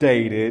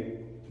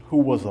dated who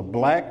was a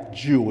black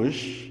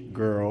Jewish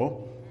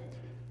girl,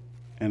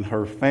 and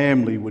her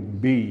family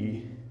would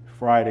be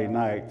Friday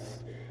nights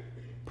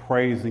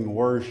praising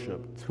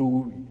worship.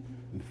 2-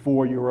 and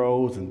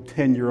 4-year-olds and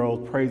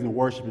 10-year-olds praising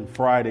worship on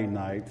Friday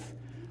nights.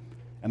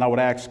 And I would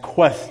ask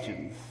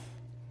questions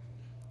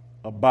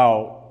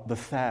about the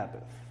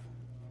Sabbath.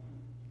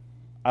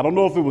 I don't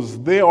know if it was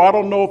there, or I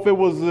don't know if it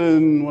was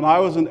when I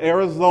was in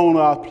Arizona,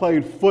 I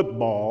played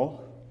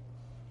football.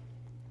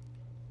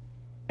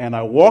 And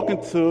I walk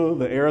into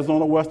the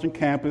Arizona Western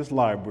Campus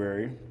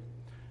Library,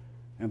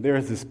 and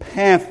there's this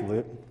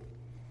pamphlet,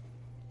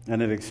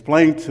 and it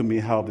explained to me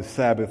how the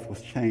Sabbath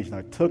was changed. And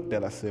I took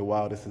that. I said,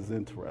 wow, this is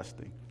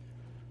interesting.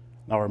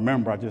 Now,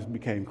 remember, I just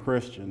became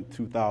Christian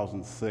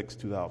 2006,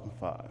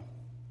 2005.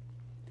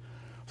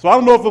 So I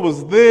don't know if it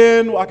was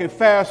then. I can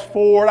fast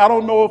forward. I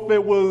don't know if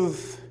it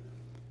was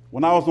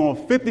when I was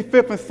on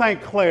 55th and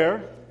St.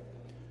 Clair.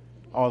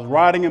 I was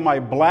riding in my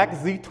black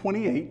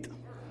Z28.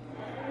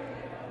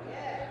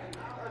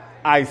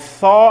 I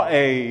saw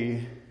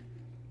a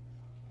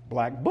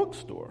black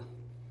bookstore.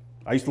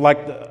 I used to like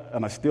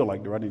and I still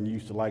like to, I didn't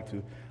used to like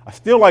to. I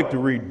still like to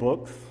read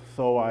books,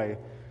 so I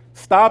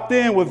stopped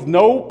in with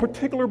no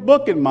particular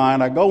book in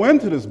mind. I go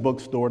into this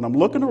bookstore, and I'm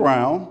looking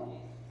around,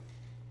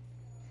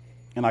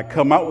 and I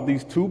come out with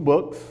these 2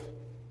 books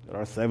that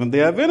are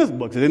Seventh-day Adventist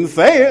books. It didn't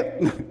say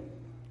it.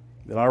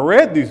 Then I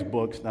read these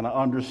books, and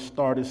I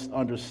started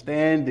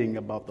understanding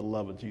about the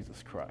love of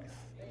Jesus Christ.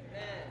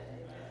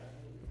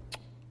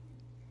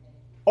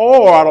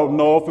 Or I don't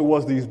know if it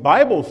was these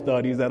Bible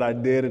studies that I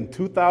did in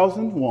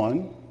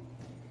 2001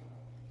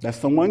 that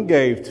someone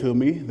gave to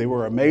me. They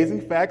were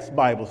Amazing Facts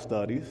Bible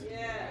studies.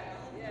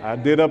 I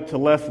did up to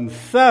lesson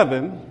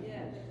 7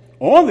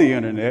 on the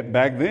internet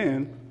back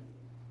then,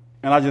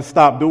 and I just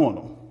stopped doing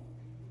them.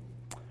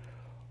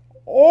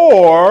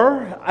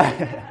 Or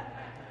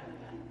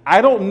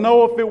I don't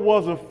know if it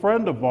was a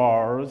friend of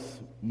ours,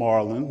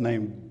 Marlon,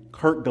 named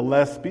Kurt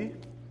Gillespie,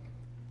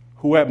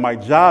 who at my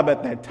job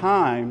at that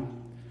time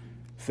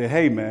said,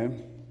 hey,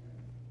 man,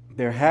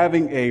 they're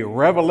having a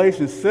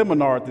Revelation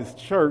seminar at this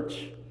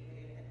church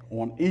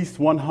on East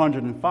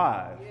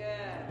 105.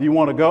 Do you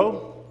want to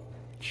go?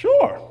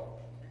 Sure.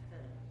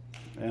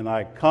 And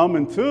I come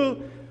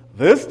into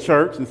this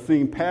church and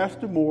seen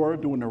Pastor Moore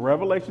doing the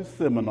Revelation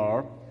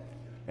seminar,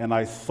 and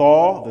I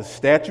saw the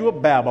Statue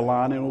of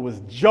Babylon, and it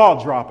was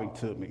jaw-dropping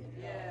to me.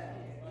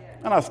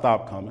 And I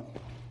stopped coming.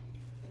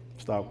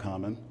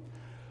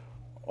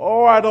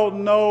 Or I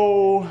don't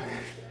know,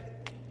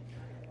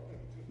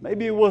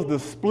 maybe it was the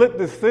split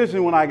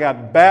decision when I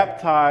got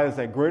baptized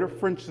at Greater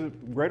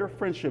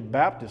Friendship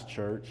Baptist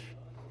Church,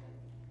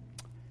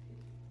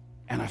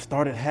 and I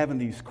started having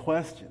these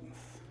questions.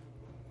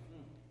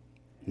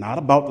 Not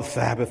about the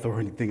Sabbath or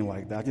anything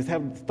like that. I just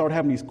started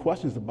having these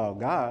questions about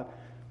God.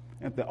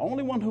 And the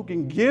only one who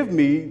can give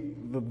me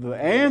the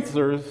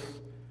answers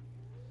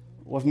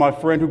was my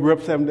friend who grew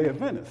up Seventh-day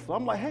Adventist. So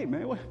I'm like, hey,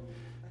 man,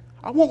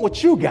 I want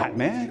what you got,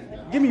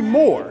 man. Give me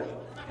more.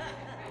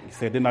 He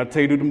said, didn't I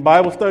tell you to do them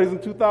Bible studies in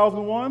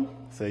 2001? I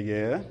said,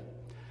 yeah.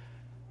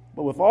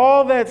 But with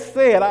all that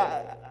said,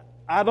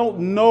 I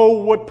don't know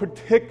what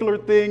particular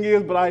thing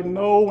is, but I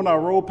know when I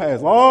rode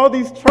past all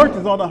these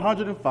churches on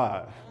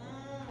 105,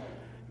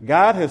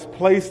 God has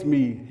placed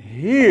me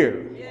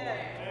here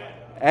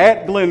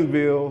at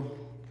Glenville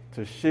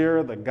to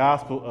share the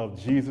gospel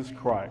of Jesus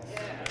Christ.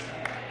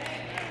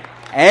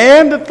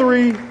 And the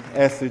 3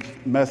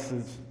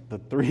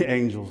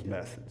 angels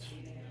message.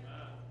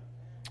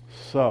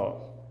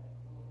 So,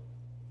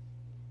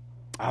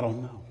 I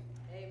don't know.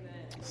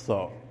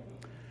 So,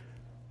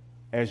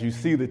 as you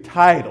see the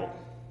title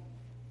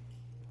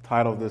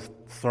of this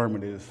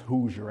sermon is,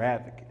 Who's Your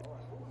Advocate?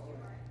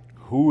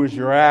 Who is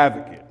your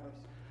advocate?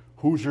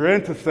 Who's your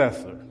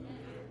intercessor?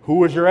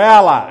 Who is your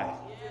ally?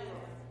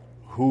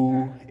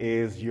 Who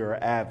is your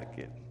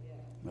advocate?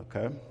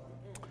 Okay?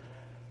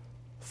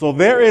 So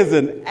there is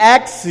an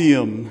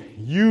axiom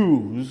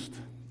used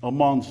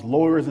amongst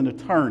lawyers and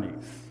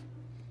attorneys.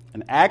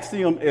 An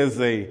axiom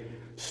is a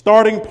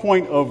starting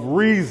point of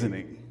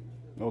reasoning.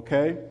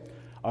 Okay?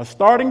 A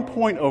starting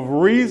point of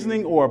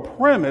reasoning or a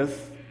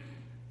premise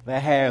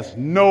that has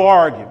no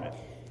argument.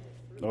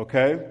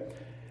 Okay?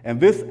 And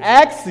this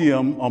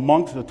axiom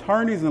amongst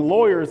attorneys and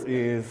lawyers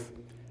is,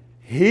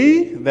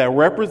 he that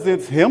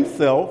represents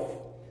himself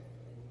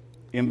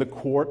in the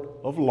court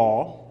of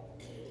law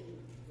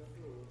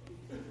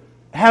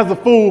has a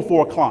fool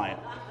for a client.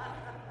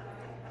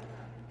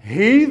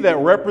 He that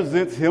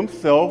represents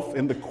himself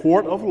in the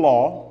court of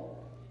law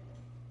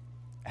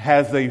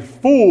has a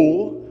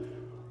fool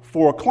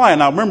for a client.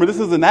 Now remember, this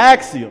is an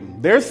axiom.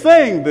 They're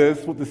saying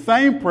this with the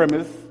same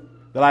premise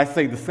that I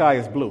say the sky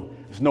is blue.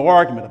 There's no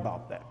argument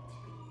about that.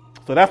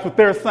 So that's what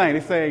they're saying.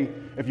 They're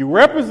saying if you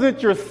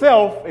represent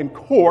yourself in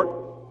court,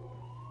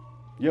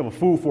 you have a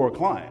fool for a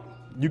client.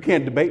 You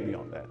can't debate me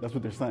on that. That's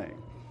what they're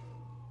saying.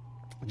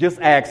 Just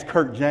ask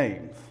Kurt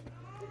James.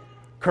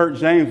 Kurt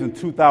James in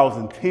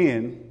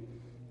 2010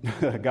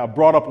 got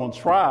brought up on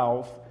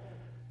trials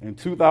in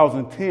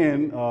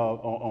 2010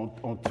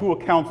 on 2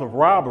 accounts of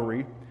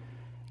robbery,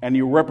 and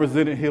he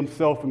represented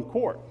himself in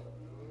court.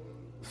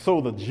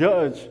 So the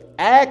judge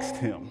asked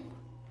him,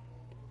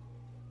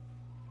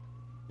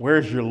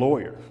 where's your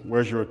lawyer?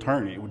 Where's your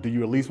attorney? Do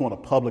you at least want a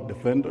public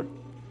defender?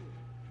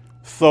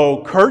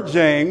 So Kurt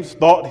James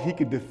thought he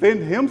could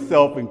defend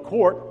himself in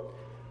court,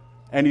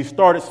 and he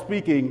started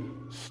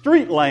speaking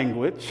street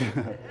language,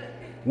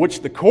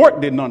 which the court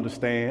didn't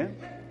understand.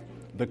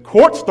 The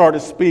court started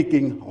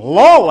speaking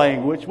law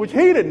language, which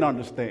he didn't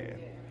understand.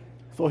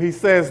 So he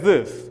says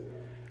this,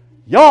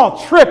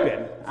 y'all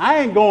tripping, I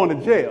ain't going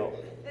to jail.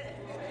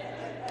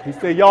 He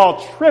said,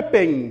 y'all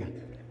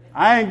tripping,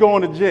 I ain't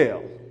going to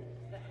jail.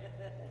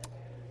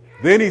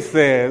 Then he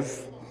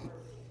says,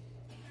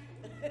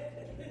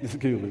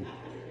 excuse me.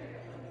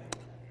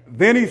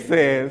 Then he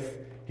says,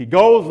 he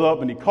goes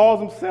up and he calls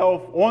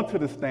himself onto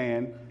the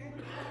stand,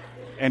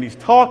 and he's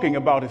talking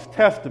about his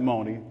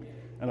testimony,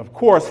 and of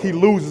course he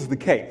loses the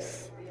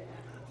case.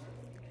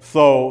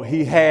 So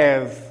he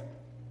has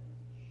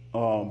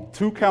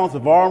 2 counts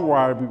of armed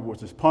robbery,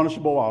 which is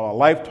punishable by a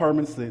life term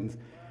in sentence,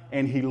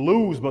 and he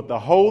loses. But the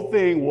whole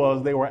thing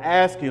was they were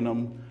asking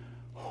him,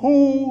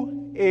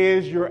 who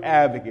is your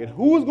advocate?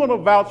 Who's going to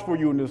vouch for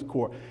you in this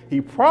court? He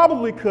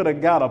probably could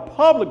have got a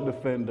public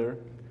defender.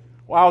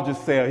 Well, I'll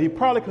just say he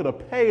probably could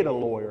have paid a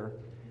lawyer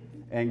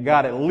and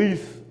got at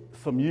least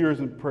some years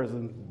in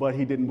prison, but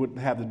he wouldn't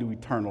have to do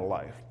eternal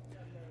life.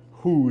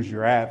 Who's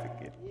your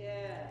advocate? Yeah.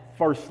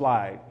 First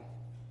slide.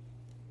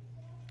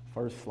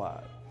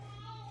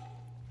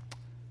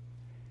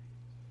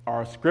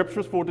 Our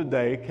scriptures for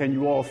today, can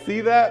you all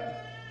see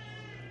that?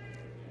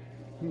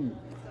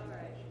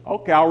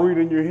 Okay, I'll read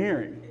in your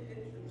hearing.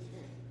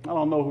 I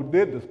don't know who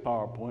did this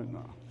PowerPoint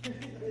now.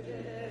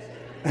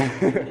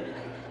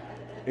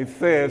 It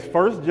says,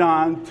 1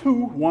 John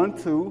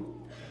 2:1-2,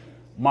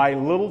 my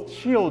little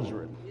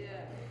children,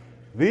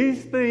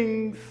 these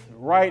things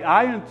write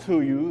I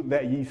unto you,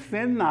 that ye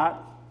sin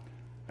not.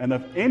 And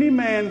if any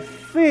man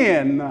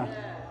sin,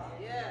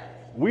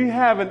 we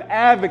have an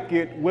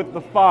advocate with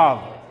the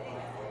Father,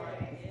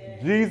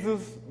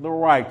 Jesus the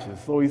righteous.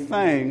 So he's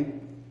saying,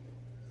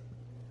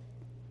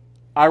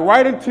 I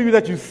write unto you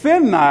that you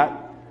sin not,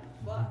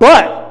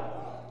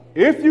 but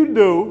if you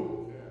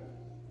do,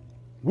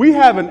 we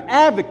have an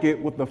advocate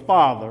with the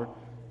Father,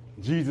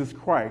 Jesus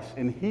Christ,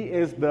 and he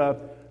is the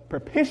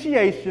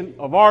propitiation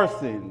of our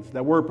sins.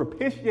 That word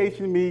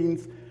propitiation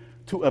means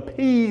to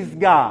appease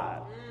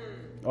God.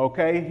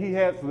 Okay? He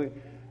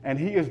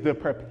is the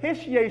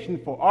propitiation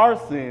for our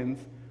sins,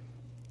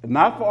 and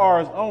not for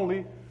ours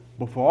only,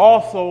 but for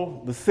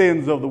also the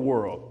sins of the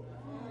world.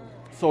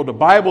 So the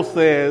Bible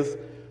says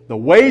the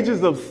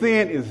wages of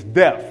sin is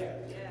death.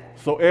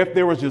 So if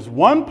there was just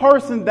one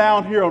person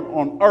down here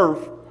on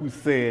earth who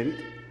sinned,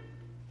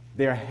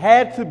 there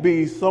had to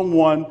be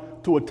someone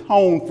to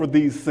atone for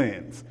these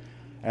sins.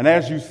 And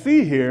as you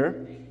see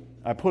here,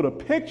 I put a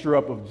picture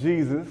up of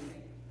Jesus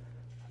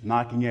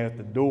knocking at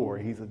the door.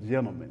 He's a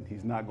gentleman.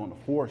 He's not going to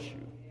force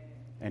you.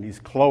 And he's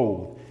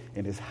clothed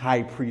in his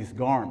high priest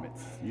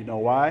garments. You know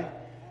why?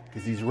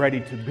 Because he's ready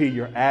to be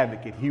your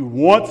advocate. He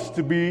wants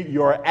to be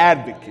your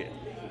advocate.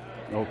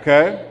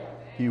 Okay?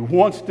 He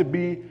wants to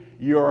be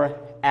your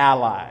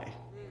ally.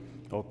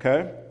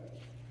 Okay?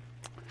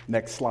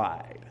 Next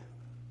slide.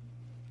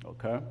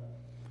 Okay?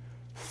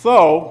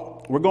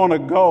 So, we're going to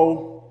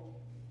go,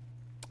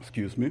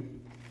 excuse me.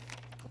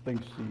 I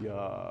think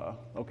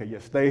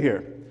stay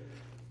here.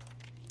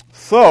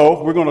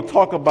 So, we're going to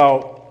talk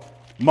about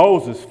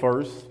Moses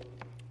first,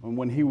 and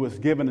when he was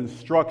given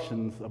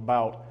instructions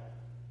about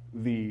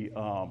the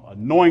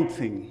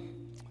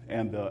anointing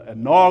and the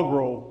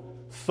inaugural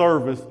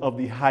service of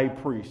the high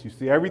priest. You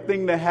see,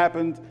 everything that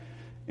happened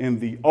in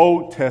the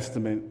Old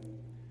Testament,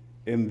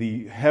 in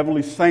the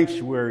heavenly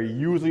sanctuary,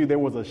 usually there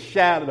was a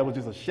shadow, that was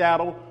just a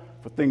shadow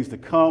for things to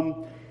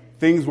come.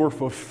 Things were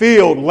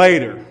fulfilled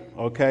later,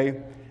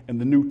 okay, in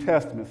the New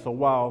Testament. So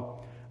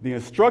while the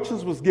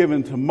instructions was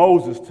given to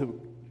Moses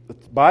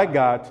by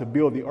God to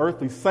build the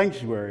earthly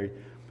sanctuary,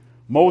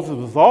 Moses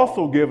was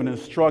also given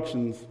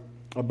instructions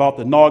about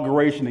the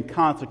inauguration and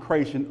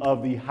consecration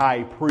of the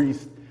high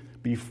priest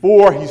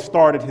before he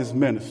started his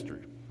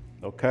ministry,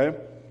 okay?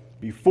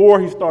 Before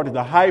he started,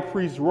 the high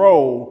priest's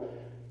role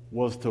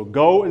was to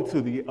go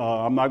into the,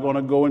 I'm not going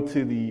to go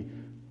into the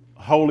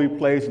holy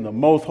place and the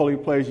most holy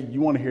place.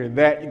 You want to hear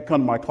that, you can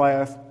come to my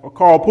class or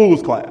Carl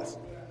Poole's class,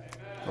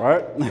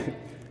 right?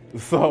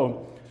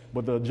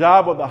 But the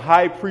job of the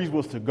high priest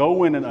was to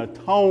go in and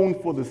atone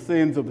for the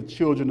sins of the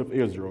children of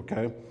Israel,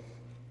 okay?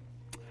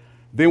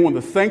 Then when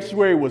the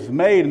sanctuary was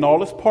made and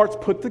all its parts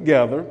put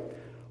together,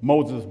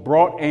 Moses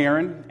brought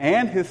Aaron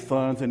and his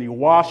sons and he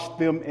washed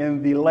them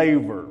in the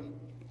laver.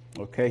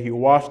 Okay, he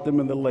washed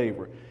them in the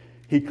laver.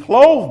 He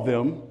clothed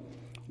them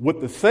with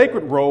the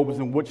sacred robes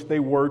in which they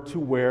were to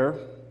wear,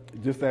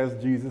 just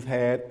as Jesus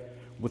had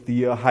with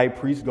the high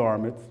priest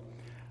garments.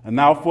 And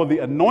now for the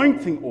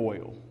anointing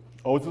oil,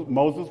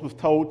 Moses was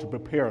told to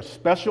prepare a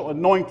special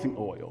anointing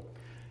oil.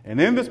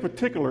 And in this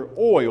particular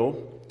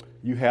oil,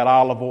 you had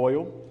olive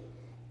oil,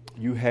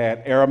 you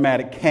had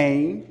aromatic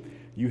cane,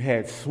 you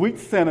had sweet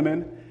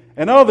cinnamon,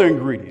 and other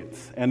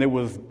ingredients.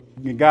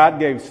 And God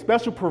gave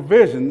special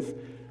provisions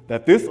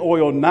that this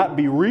oil not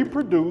be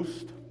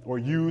reproduced or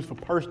used for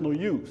personal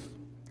use.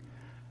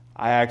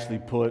 I actually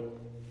put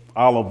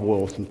olive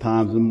oil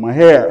sometimes in my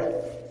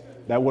hair.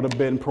 That would have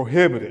been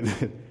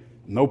prohibited.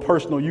 No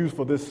personal use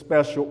for this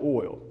special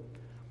oil.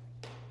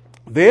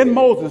 Then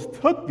Moses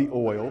took the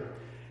oil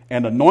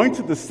and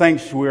anointed the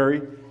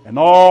sanctuary and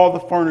all the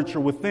furniture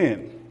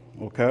within.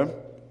 Okay?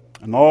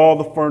 And all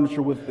the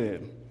furniture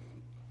within.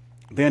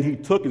 Then he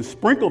took and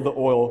sprinkled the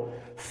oil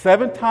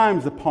 7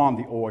 times upon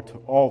the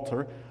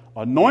altar,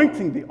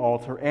 anointing the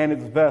altar and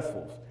its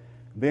vessels.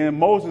 Then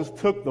Moses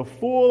took the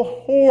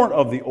full horn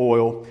of the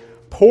oil,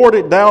 poured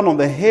it down on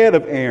the head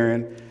of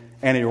Aaron,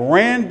 and it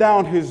ran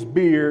down his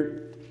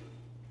beard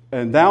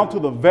and down to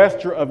the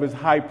vesture of his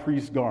high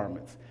priest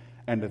garments.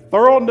 And the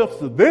thoroughness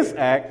of this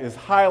act is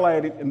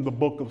highlighted in the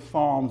book of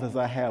Psalms as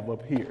I have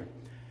up here.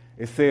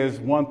 It says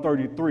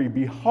 133,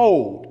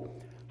 "Behold,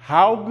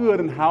 how good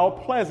and how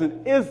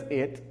pleasant is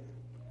it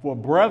for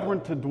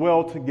brethren to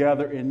dwell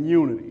together in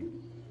unity.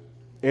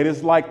 It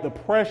is like the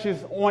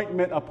precious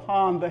ointment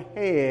upon the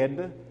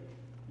head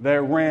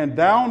that ran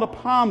down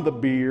upon the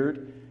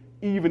beard,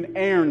 even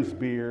Aaron's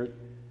beard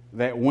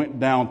that went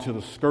down to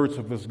the skirts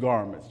of his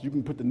garments." You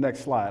can put the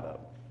next slide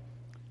up.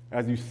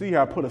 As you see,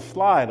 I put a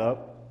slide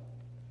up.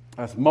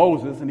 That's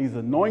Moses, and he's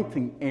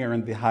anointing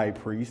Aaron, the high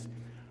priest,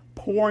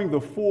 pouring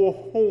the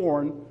full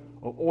horn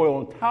of oil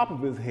on top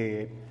of his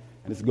head,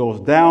 and it goes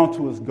down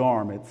to his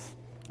garments.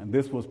 And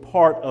this was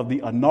part of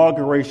the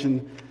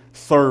inauguration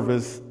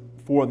service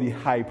for the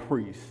high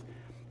priest.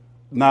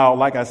 Now,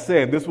 like I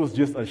said, this was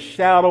just a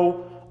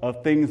shadow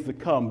of things to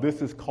come.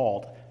 This is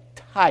called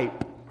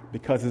type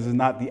because this is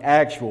not the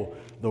actual.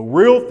 The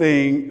real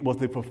thing was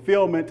the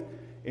fulfillment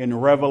in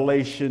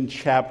Revelation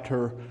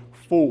chapter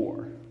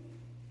 4.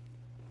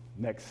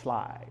 Next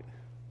slide.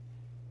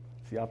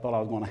 See, I thought I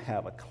was going to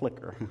have a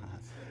clicker.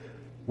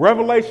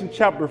 Revelation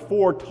chapter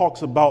 4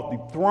 talks about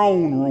the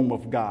throne room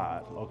of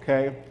God,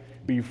 okay?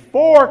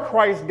 Before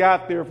Christ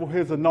got there for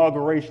his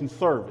inauguration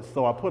service.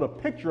 So I put a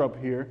picture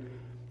up here.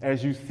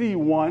 As you see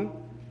one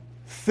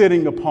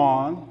sitting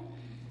upon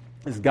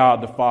is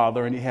God the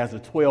Father, and he has the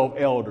 12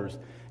 elders,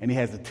 and he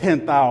has the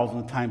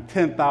 10,000 times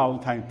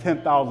 10,000 times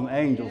 10,000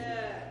 angels.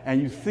 And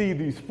you see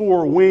these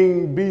 4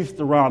 winged beasts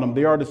around them.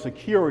 They are the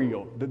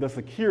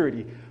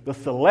security, the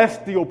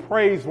celestial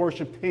praise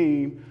worship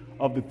team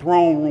of the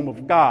throne room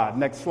of God.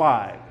 Next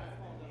slide.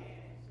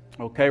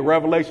 Okay,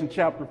 Revelation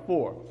chapter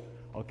 4.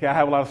 Okay, I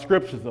have a lot of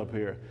scriptures up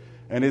here.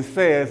 And it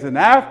says, "And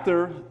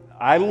after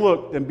I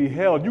looked and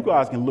beheld," you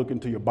guys can look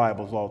into your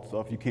Bibles also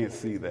if you can't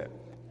see that.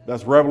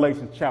 That's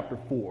Revelation chapter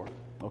 4.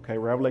 Okay,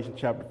 Revelation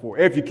chapter 4,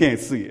 if you can't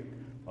see it.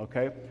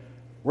 Okay.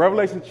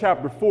 Revelation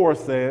chapter 4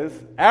 says,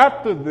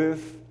 "After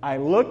this I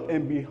looked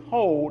and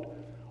behold,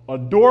 a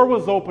door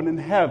was opened in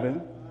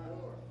heaven,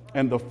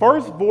 and the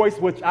first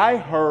voice which I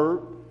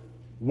heard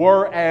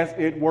were as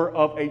it were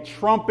of a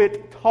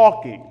trumpet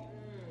talking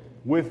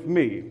with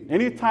me."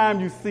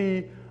 Anytime you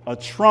see a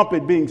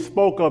trumpet being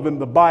spoke of in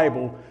the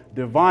Bible,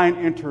 divine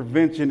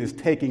intervention is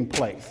taking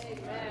place.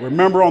 Amen.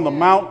 Remember on the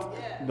mount,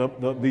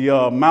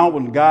 the mount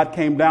when God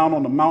came down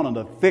on the mountain,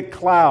 the thick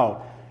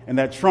cloud, and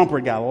that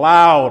trumpet got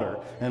louder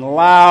and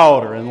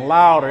louder and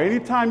louder.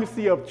 Anytime you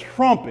see a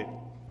trumpet,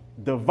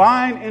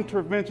 divine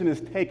intervention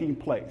is taking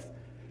place,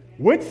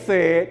 which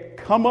said,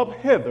 "Come up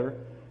hither,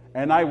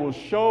 and I will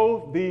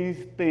show these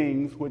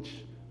things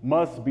which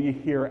must be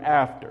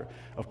hereafter."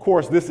 Of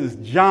course, this is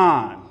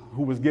John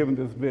who was given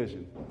this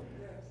vision.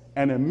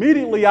 "And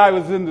immediately I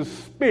was in the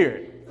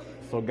spirit."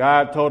 So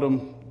God told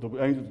him,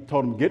 the angel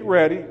told him, "Get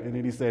ready." And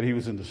then he said he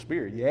was in the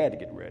spirit. He had to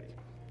get ready.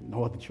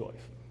 No other choice.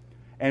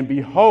 "And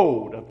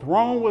behold, a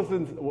throne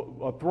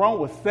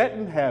was set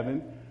in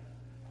heaven,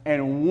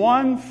 and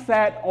one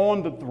sat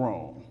on the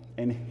throne.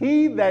 And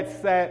he that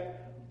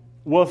sat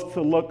was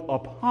to look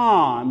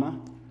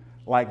upon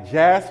like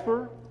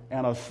jasper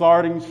and a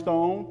sardine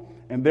stone.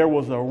 And there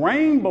was a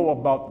rainbow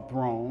about the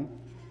throne,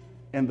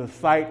 and the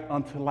sight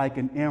unto like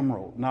an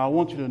emerald." Now I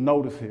want you to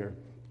notice here,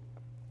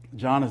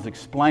 John is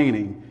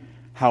explaining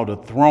how the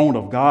throne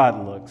of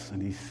God looks,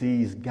 and he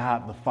sees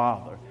God the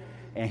Father.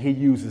 And he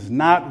uses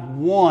not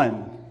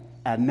one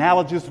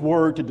analogous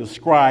word to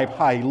describe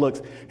how he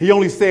looks. He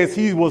only says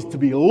he was to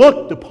be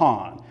looked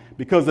upon,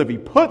 because if he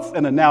puts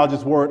an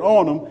analogous word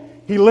on him,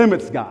 he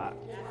limits God.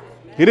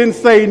 He didn't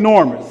say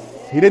enormous.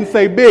 He didn't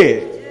say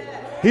big.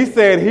 He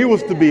said he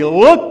was to be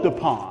looked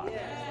upon.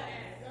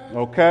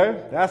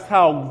 Okay? That's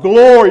how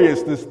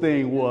glorious this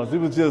thing was. It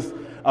was just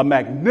a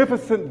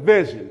magnificent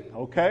vision.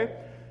 Okay?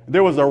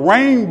 There was a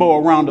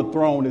rainbow around the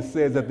throne, it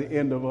says at the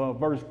end of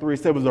verse 3. It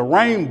said it was a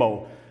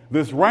rainbow.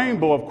 This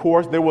rainbow, of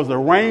course, there was a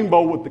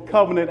rainbow with the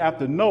covenant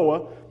after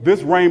Noah.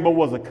 This rainbow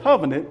was a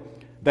covenant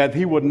that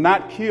he would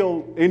not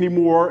kill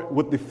anymore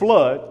with the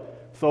flood.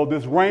 So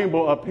this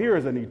rainbow up here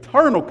is an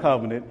eternal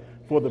covenant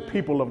for the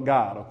people of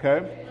God,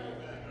 okay?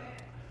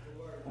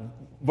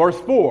 Verse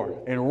 4,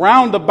 "And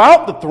round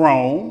about the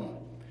throne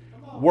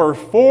were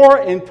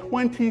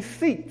 24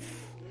 seats,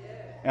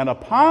 and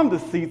upon the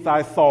seats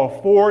I saw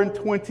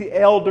 24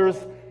 elders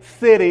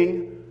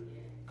sitting,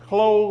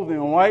 clothed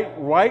in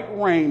white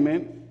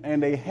raiment,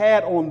 and they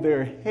had on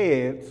their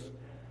heads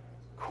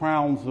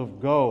crowns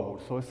of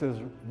gold. So it says,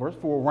 verse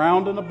 4,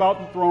 round and about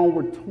the throne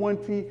were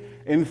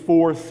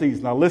 24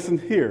 seats. Now listen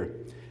here.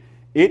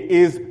 It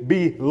is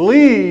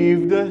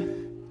believed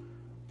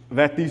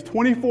that these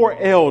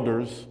 24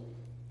 elders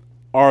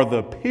are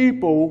the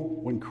people,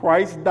 when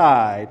Christ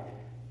died,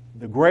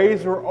 the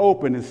graves were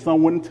open and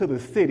someone into the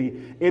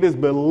city. It is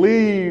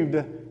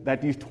believed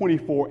that these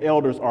 24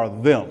 elders are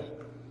them.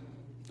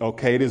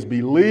 Okay, it is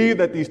believed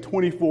that these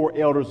 24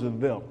 elders are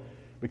them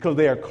because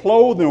they are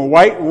clothed in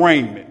white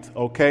raiment.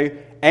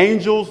 Okay,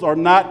 angels are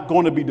not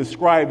going to be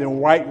described in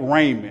white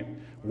raiment.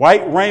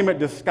 White raiment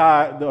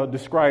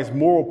describes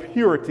moral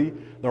purity,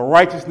 the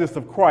righteousness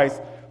of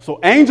Christ. So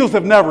angels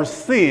have never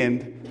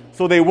sinned,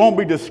 so they won't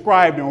be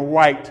described in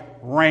white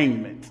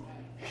raiment.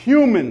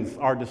 Humans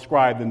are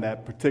described in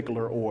that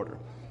particular order.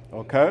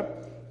 Okay?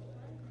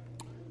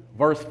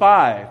 Verse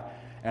 5.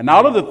 And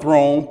out of the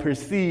throne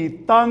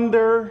proceeded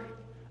thunder.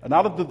 And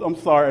out of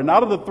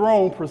the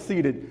throne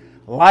proceeded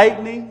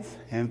lightnings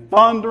and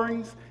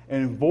thunderings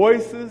and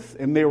voices,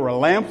 and there were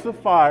lamps of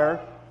fire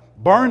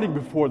burning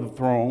before the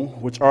throne,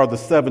 which are the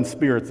seven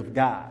spirits of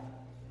God.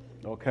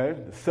 Okay?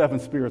 The seven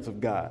spirits of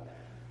God.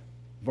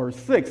 Verse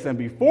 6. And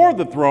before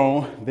the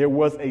throne there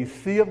was a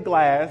sea of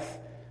glass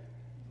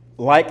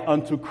like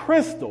unto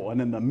crystal,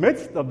 and in the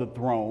midst of the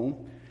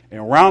throne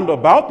and round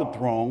about the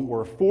throne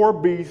were 4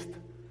 beasts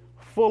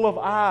full of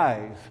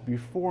eyes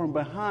before and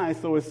behind.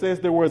 So it says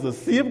there was a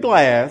sea of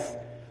glass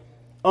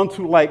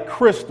unto like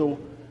crystal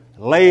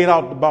laid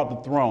out about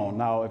the throne.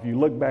 Now, if you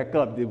look back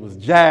up, it was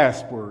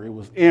jasper, it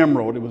was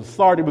emerald, it was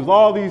sardine, it was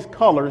all these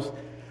colors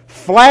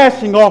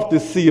flashing off the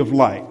sea of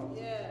light.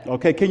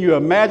 Okay, can you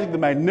imagine the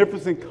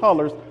magnificent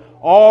colors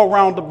all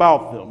round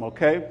about them?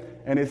 Okay,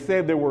 and it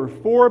said there were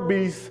 4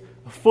 beasts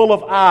full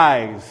of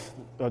eyes,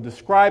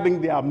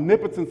 describing the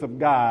omnipotence of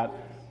God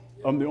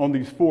on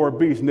these 4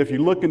 beasts. And if you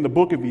look in the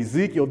book of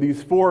Ezekiel,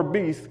 these 4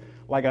 beasts,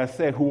 like I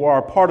said, who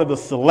are part of the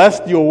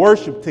celestial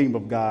worship team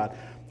of God,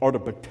 are the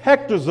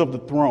protectors of the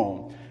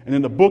throne. And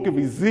in the book of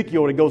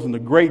Ezekiel, it goes into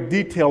great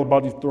detail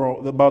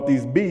about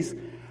these beasts,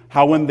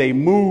 how when they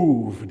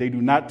move, they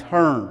do not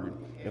turn.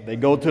 If they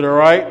go to the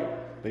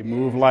right, they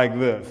move like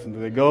this. And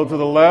if they go to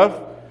the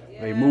left,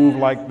 they move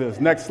like this.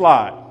 Next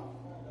slide.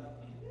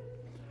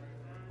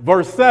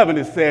 Verse 7,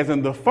 it says,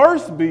 and the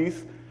first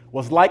beast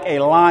was like a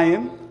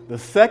lion, the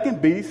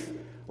second beast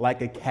like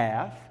a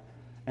calf,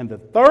 and the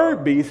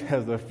third beast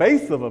has the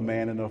face of a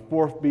man, and the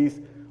fourth beast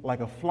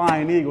like a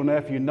flying eagle. Now,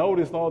 if you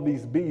notice all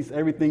these beasts,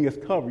 everything is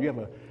covered. You have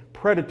a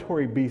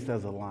predatory beast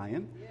as a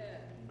lion.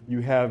 You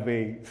have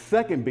a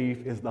second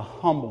beast is the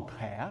humble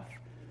calf.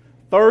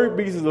 Third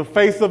beast is the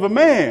face of a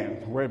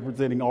man,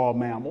 representing all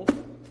mammals.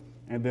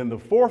 And then the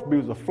fourth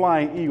beast is a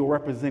flying eagle,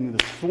 representing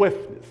the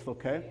swiftness,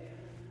 okay?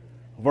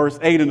 Verse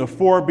 8, and the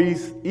 4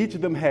 beasts, each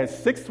of them had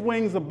 6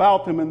 wings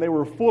about them, and they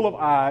were full of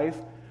eyes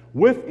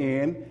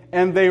within,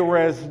 and they were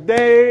as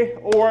day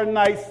or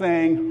night,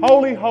 saying,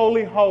 Holy,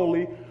 holy,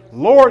 holy,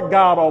 Lord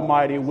God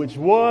Almighty, which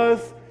was,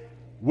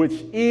 which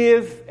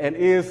is, and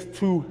is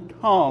to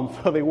come.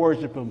 So they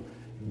worship him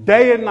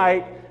day and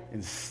night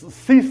in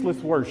ceaseless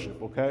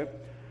worship, okay?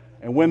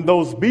 And when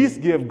those beasts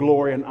give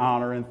glory and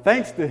honor and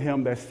thanks to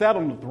him that sat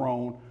on the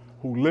throne,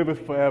 who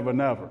liveth forever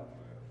and ever.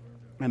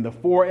 And the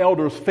 4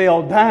 elders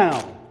fell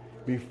down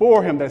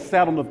before him that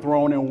sat on the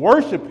throne and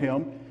worshiped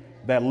him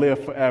that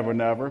lived forever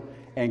and ever,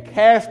 and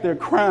cast their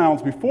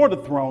crowns before the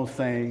throne,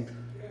 saying,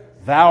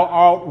 Thou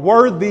art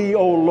worthy,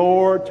 O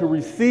Lord, to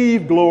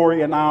receive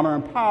glory and honor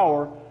and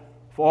power,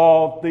 for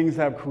all things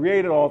have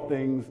created all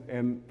things,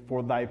 and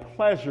for thy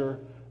pleasure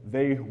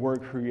they were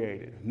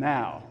created.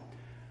 Now,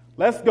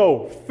 let's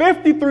go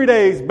 53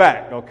 days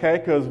back, okay?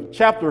 Because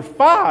chapter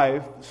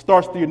 5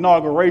 starts the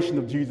inauguration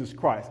of Jesus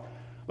Christ.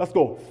 Let's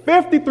go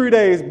 53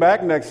 days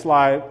back. Next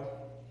slide.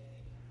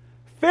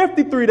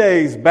 53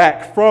 days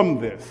back from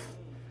this.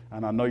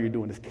 And I know you're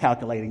doing this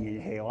calculating in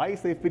your head. Why do you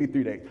say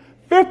 53 days?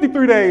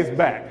 53 days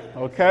back,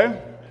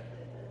 okay?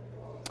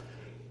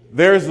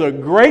 There's a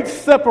great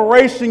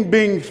separation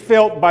being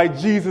felt by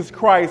Jesus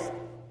Christ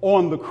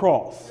on the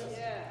cross.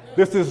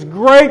 This is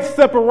great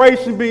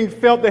separation being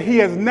felt that he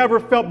has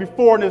never felt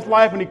before in his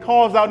life. And he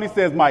calls out and he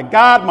says, my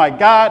God,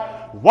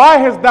 why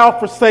hast thou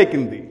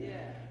forsaken thee?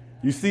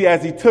 You see,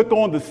 as he took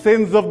on the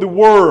sins of the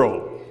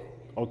world,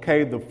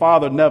 okay, the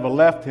Father never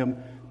left him,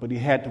 but he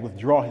had to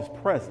withdraw his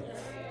presence,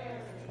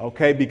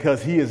 okay,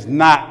 because he is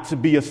not to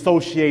be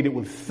associated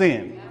with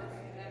sin.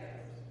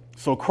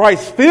 So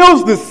Christ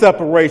feels this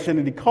separation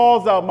and he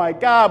calls out, my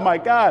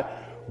God,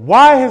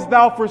 why hast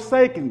thou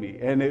forsaken me?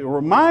 And it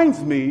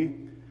reminds me,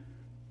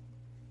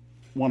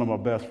 one of my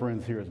best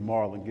friends here is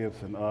Marlon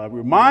Gibson. It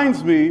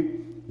reminds me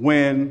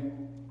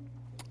when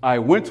I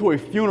went to a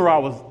funeral. I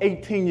was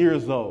 18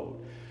 years old.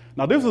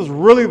 Now, this is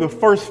really the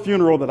first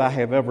funeral that I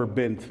have ever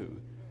been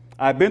to.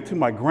 I'd been to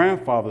my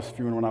grandfather's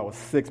funeral when I was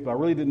 6, but I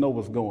really didn't know what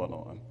was going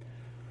on.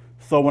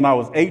 So when I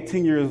was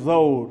 18 years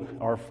old,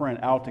 our friend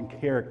Alton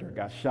Character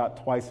got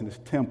shot twice in his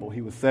temple.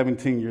 He was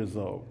 17 years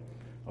old,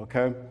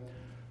 okay?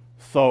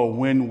 So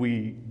when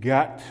we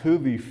got to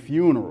the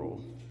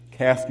funeral,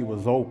 casket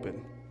was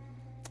open.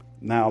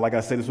 Now, like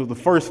I said, this was the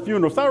first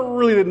funeral, so I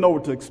really didn't know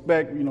what to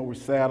expect. You know, we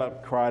sat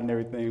up, cried and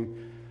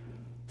everything.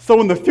 So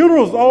when the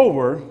funeral was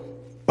over,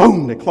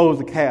 boom, they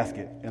closed the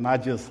casket, and I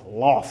just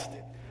lost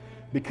it.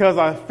 Because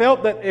I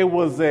felt that it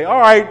was all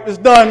right, it's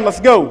done, let's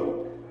go.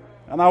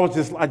 And I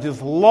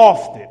just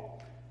lost it.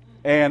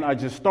 And I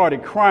just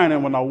started crying.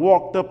 And when I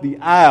walked up the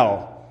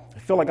aisle, I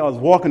felt like I was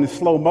walking in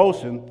slow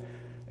motion.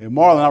 And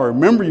Marlon, I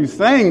remember you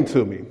saying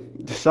to me,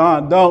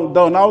 Sean, don't.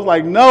 And I was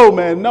like, no,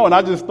 man, no. And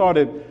I just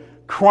started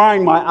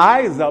crying my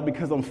eyes out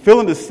because I'm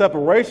feeling this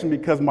separation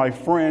because my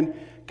friend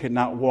could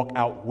not walk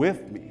out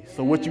with me.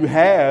 So what you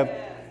have,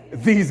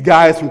 these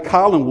guys from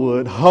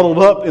Collinwood huddled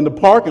up in the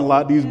parking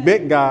lot, these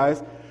big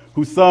guys,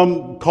 who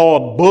some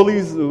called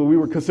bullies. We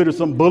were considered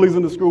some bullies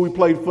in the school. We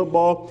played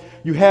football.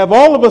 You have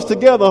all of us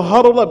together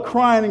huddled up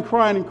crying and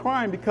crying and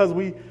crying because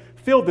we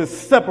feel this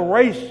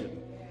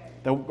separation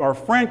that our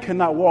friend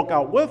cannot walk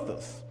out with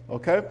us,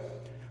 okay?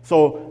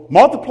 So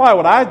multiply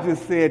what I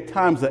just said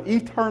times an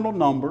eternal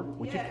number,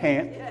 which you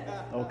can't,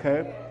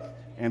 okay?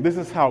 And this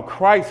is how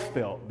Christ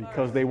felt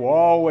because they were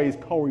always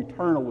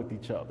co-eternal with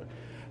each other,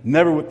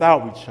 never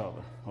without each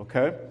other,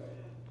 okay?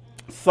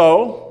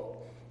 So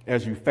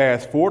as you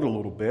fast forward a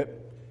little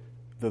bit,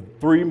 the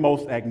three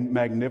most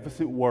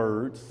magnificent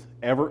words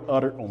ever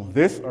uttered on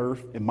this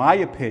earth, in my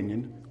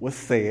opinion, was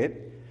said,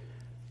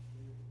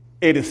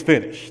 "It is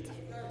finished."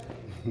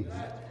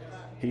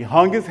 He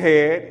hung his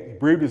head,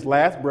 breathed his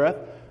last breath.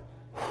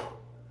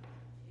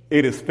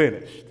 It is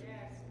finished.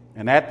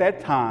 And at that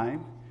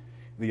time,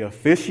 the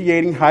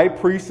officiating high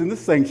priest in the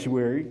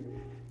sanctuary,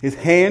 his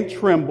hand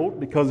trembled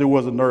because there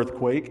was an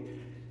earthquake,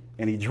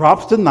 and he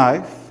drops the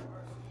knife,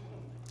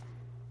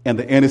 and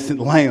the innocent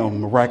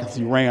lamb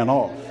miraculously ran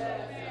off.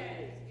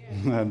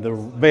 And the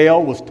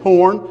veil was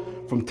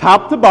torn from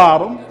top to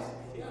bottom,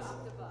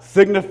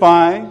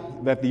 signifying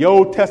that the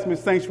Old Testament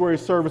sanctuary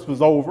service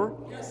was over.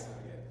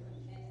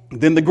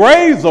 Then the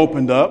graves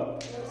opened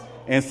up,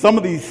 and some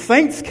of these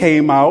saints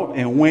came out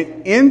and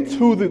went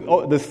into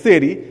the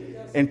city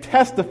and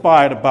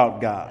testified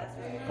about God.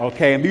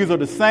 Okay, and these are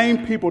the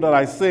same people that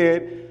I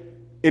said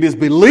it is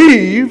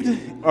believed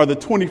are the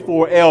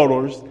 24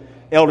 elders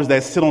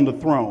that sit on the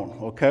throne,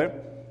 okay?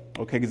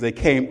 Okay, because they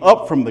came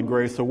up from the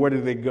grave, so where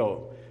did they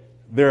go?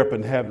 They're up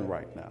in heaven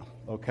right now,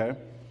 okay?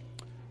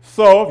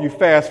 So if you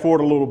fast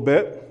forward a little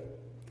bit,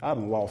 I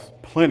done lost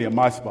plenty of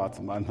my spots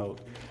in my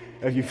notes.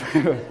 As you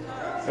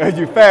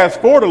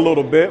fast forward a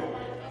little bit,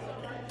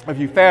 I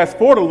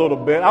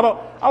don't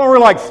really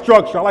like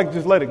structure. I like to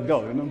just let it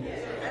go, you know?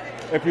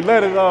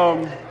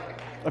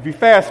 If you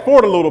fast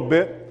forward a little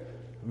bit,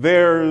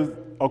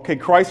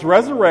 Christ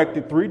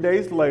resurrected 3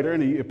 days later,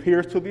 and he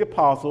appears to the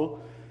apostle,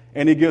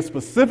 and he gives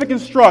specific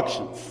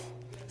instructions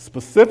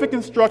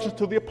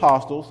to the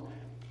apostles.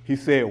 He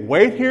said,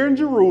 wait here in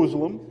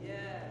Jerusalem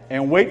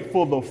and wait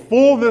for the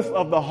fullness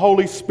of the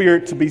Holy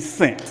Spirit to be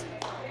sent.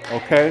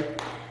 Okay?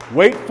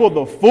 Wait for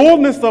the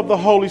fullness of the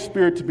Holy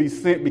Spirit to be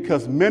sent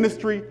because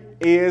ministry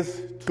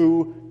is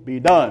to be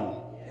done.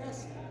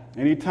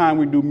 Anytime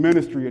we do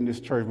ministry in this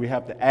church, we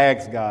have to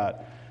ask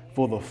God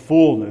for the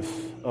fullness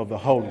of the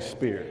Holy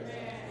Spirit.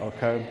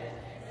 Okay?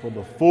 For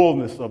the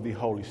fullness of the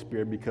Holy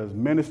Spirit, because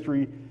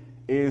ministry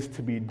is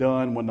to be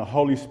done. When the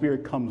Holy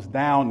Spirit comes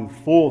down in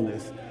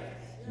fullness,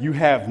 you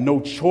have no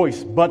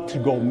choice but to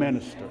go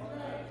minister.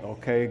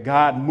 Okay?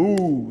 God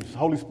moves.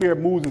 Holy Spirit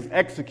moves as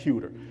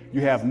executor.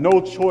 You have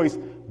no choice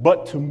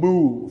but to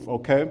move.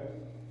 Okay?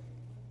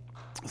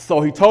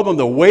 So he told them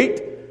to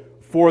wait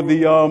for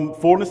the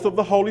fullness of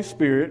the Holy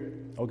Spirit.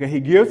 Okay? He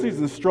gives these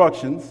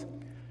instructions,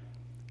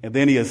 and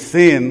then he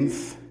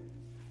ascends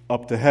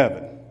up to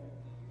heaven.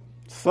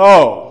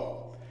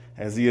 So,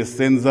 as he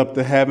ascends up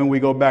to heaven, we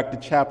go back to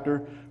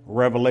chapter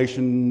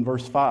Revelation,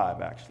 verse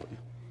 5, actually.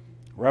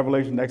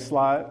 Revelation, next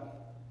slide.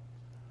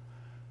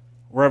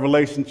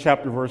 Revelation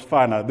chapter verse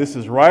 5. Now, this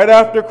is right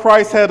after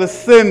Christ had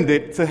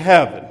ascended to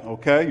heaven.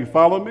 Okay, you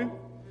follow me?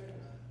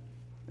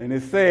 And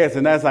it says,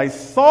 and as I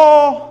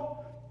saw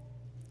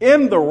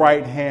in the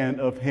right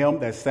hand of him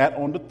that sat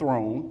on the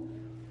throne.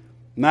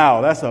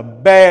 Now, that's a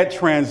bad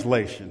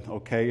translation,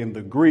 okay? In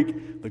the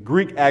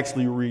Greek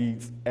actually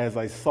reads, as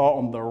I saw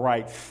on the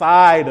right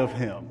side of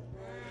him.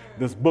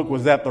 This book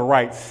was at the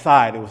right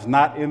side. It was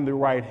not in the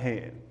right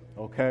hand,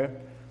 okay?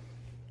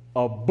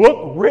 A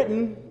book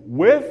written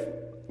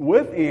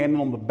within,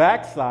 on the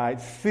backside,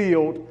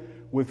 sealed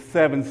with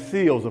 7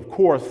 seals. Of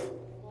course,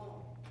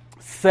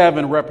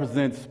 7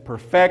 represents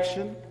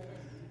perfection.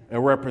 It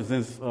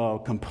represents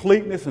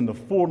completeness and the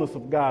fullness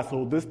of God.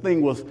 So this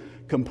thing was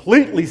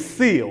completely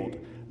sealed.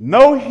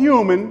 No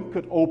human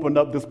could open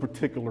up this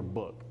particular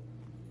book.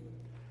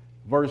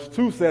 Verse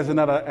 2 says,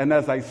 and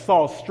as I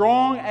saw a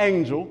strong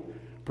angel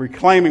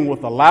proclaiming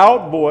with a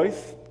loud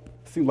voice,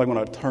 seems like when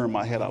I turn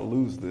my head I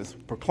lose this,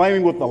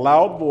 proclaiming with a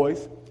loud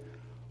voice,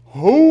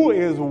 who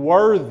is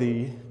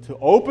worthy to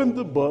open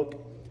the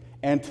book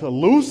and to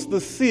loose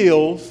the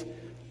seals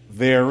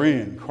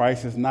therein.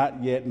 Christ has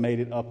not yet made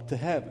it up to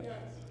heaven.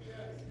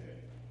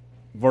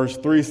 Verse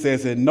 3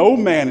 says that no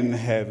man in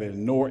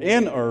heaven nor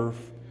in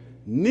earth,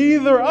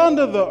 neither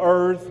under the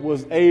earth,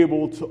 was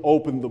able to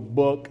open the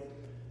book,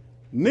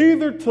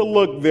 neither to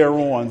look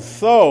thereon.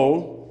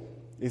 So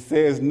it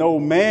says no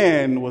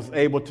man was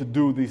able to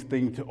do these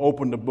things, to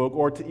open the book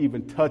or to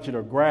even touch it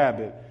or grab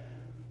it.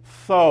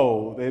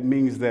 So it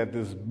means that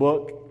this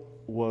book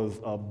was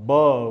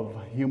above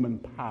human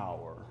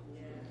power.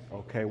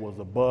 Okay, was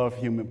above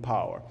human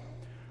power.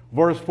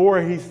 Verse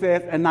 4, he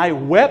says, and I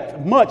wept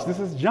much. This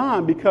is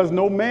John, because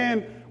no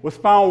man was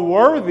found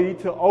worthy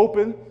to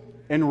open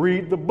and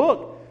read the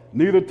book,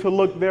 neither to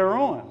look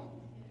thereon.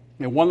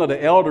 And one of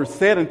the elders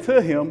said unto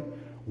him,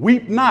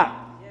 weep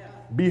not.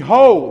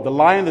 Behold, the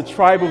Lion of the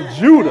tribe of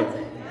Judah,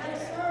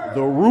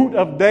 the root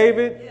of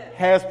David,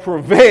 has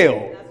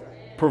prevailed.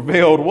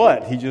 Prevailed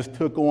what? He just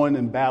took on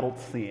and battled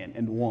sin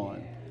and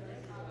won.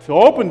 To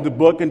open the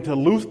book and to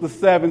loose the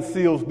seven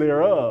seals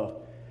thereof.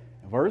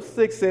 Verse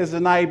 6 says,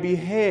 and I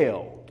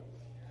beheld,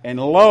 and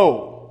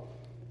lo,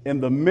 in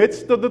the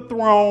midst of the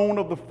throne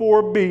of the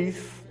four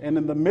beasts, and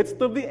in the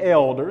midst of the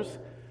elders,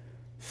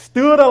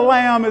 stood a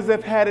lamb as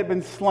if had it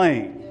been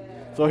slain.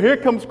 So here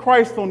comes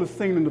Christ on the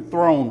scene in the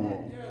throne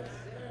room.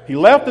 He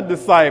left the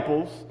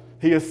disciples.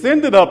 He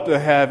ascended up to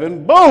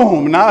heaven.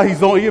 Boom! Now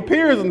he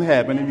appears in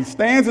heaven, and he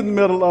stands in the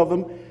middle of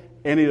them,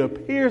 and it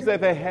appears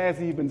that has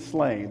he been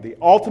slain. The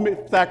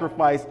ultimate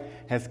sacrifice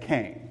has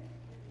came.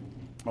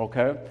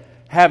 Okay?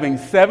 Having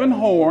 7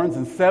 horns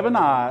and 7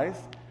 eyes,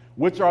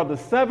 which are the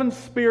 7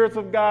 spirits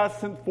of God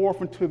sent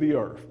forth into the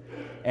earth.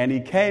 And he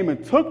came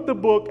and took the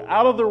book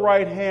out of the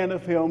right hand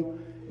of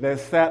him that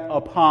sat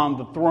upon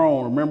the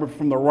throne. Remember,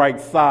 from the right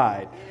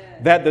side.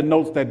 That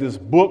denotes that this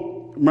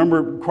book,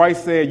 remember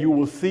Christ said, you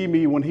will see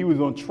me when he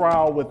was on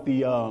trial with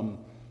the,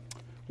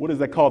 what is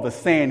that called? The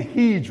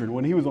Sanhedrin.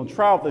 When he was on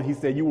trial, he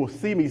said, you will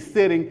see me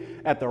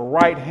sitting at the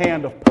right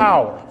hand of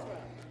power.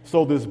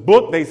 So this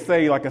book, they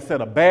say, like I said,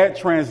 a bad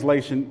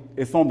translation,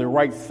 it's on the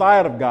right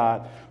side of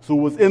God. So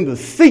it was in the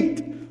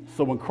seat.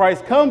 So when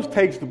Christ comes,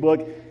 takes the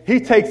book,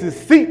 he takes his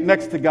seat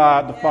next to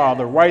God the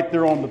Father, right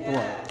there on the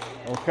throne.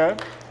 Okay?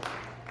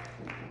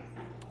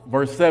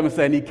 Verse 7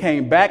 said, and he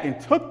came back and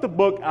took the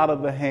book out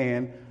of the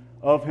hand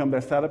of him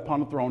that sat upon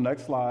the throne.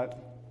 Next slide.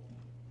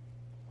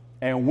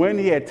 And when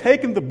he had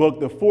taken the book,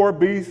 the 4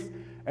 beasts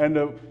and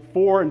the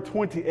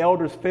 24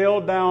 elders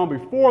fell down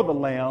before the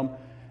Lamb,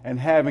 and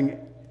having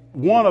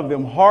one of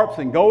them harps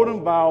and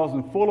golden vials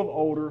and full of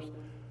odors,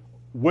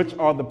 which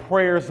are the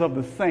prayers of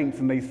the saints.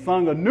 And they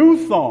sung a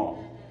new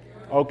song.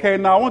 Okay,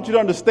 now I want you to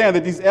understand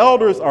that these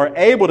elders are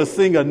able to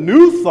sing a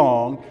new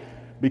song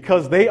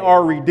because they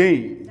are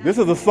redeemed. This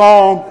is a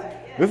song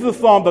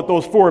that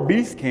those 4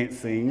 beasts can't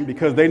sing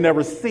because they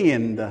never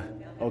sinned.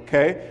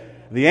 Okay?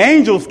 The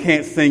angels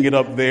can't sing it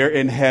up there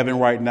in heaven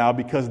right now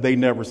because they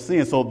never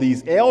sinned. So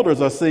these elders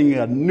are singing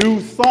a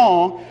new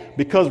song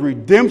because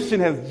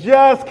redemption has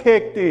just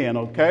kicked in.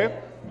 Okay?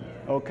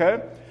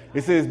 Okay?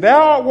 It says,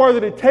 thou art worthy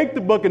to take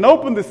the book and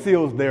open the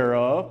seals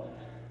thereof,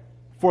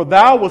 for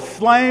thou wast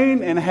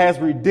slain and hast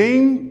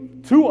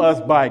redeemed to us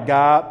by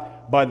God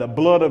by the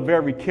blood of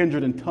every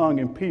kindred and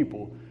tongue and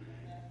people,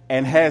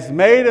 and hast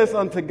made us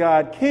unto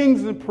God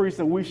kings and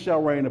priests, and we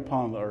shall reign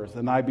upon the earth.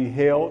 And I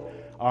beheld,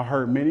 I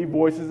heard many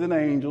voices and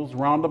angels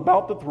round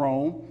about the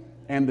throne,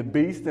 and the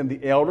beast and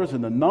the elders,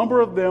 and the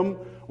number of them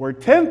were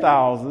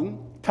 10,000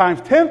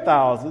 times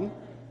 10,000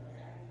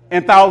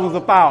 and thousands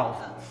of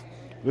thousands.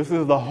 This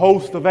is the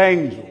host of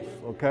angels,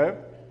 okay?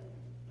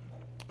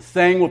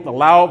 Saying with a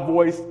loud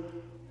voice,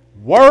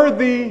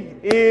 worthy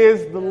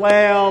is the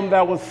Lamb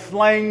that was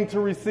slain to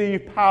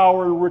receive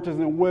power and riches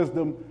and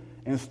wisdom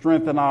and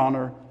strength and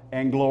honor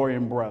and glory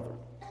and brethren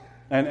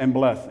and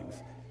blessings.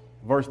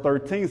 Verse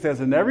 13 says,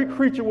 and every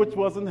creature which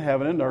was in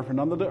heaven and earth and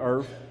under the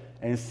earth,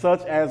 and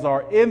such as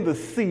are in the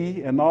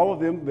sea, and all of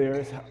them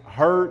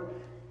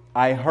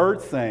I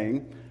heard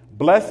saying,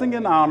 blessing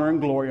and honor and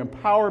glory and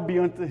power be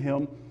unto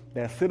him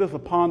that sitteth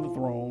upon the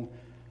throne,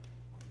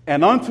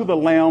 and unto the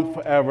Lamb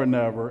forever and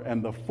ever.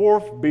 And the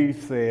 4th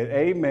beast said,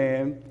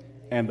 amen.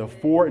 And the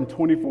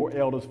 24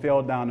 elders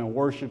fell down and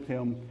worshiped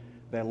him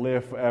that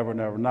lived forever and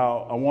ever.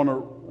 Now, I want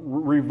to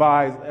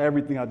revise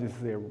everything I just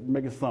said,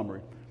 make a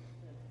summary.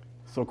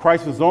 So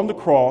Christ was on the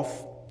cross.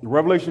 In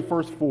Revelation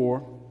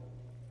 4,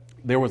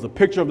 there was a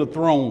picture of the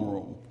throne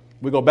room.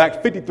 We go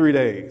back 53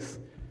 days.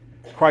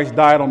 Christ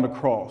died on the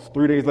cross.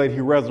 3 days later, he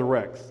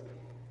resurrects.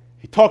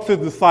 He talks to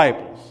his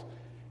disciples.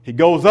 He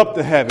goes up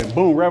to heaven.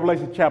 Boom,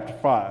 Revelation chapter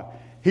 5.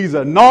 He's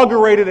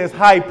inaugurated as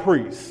high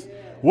priest.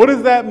 What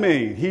does that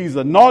mean? He's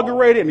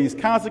inaugurated and he's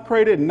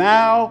consecrated.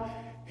 Now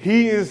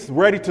he is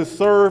ready to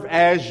serve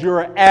as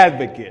your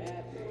advocate.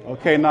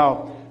 Okay,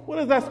 now, what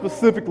does that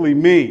specifically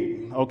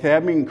mean? Okay, I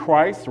mean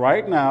Christ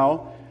right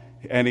now,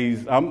 and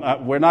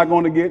we're not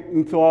going to get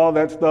into all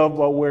that stuff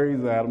about where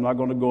he's at. I'm not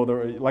going to go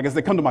there. Like I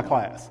said, come to my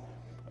class.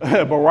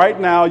 But right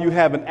now, you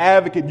have an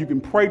advocate you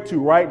can pray to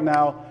right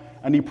now,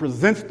 and he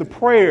presents the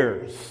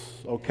prayers,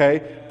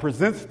 okay?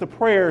 Presents the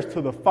prayers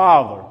to the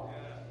Father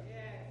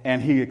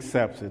and he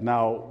accepts it.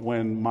 Now,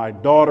 when my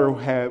daughter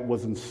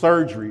was in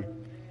surgery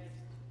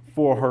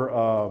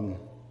for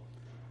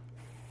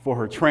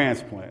her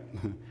transplant,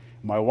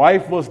 my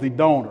wife was the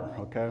donor,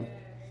 okay?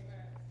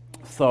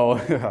 So,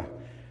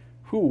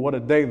 what a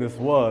day this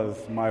was.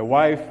 My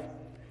wife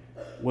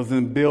was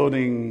in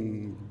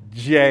building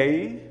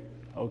J,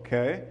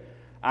 okay?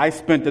 I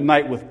spent the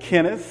night with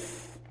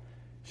Kenneth.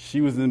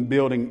 She was in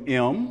building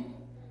M,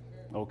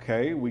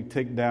 okay? We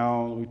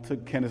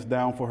took Kenneth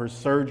down for her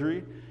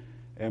surgery,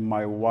 and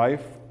my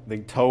wife, they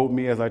told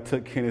me as I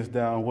took Kenneth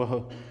down,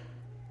 well,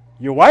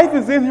 your wife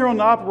is in here on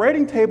the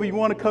operating table. You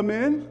want to come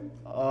in?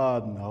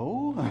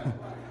 No.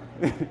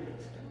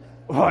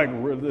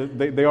 Like,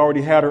 they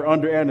already had her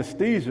under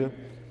anesthesia.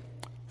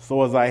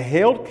 So as I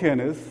held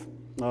Kenneth,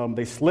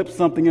 they slipped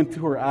something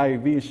into her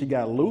IV and she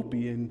got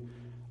loopy, and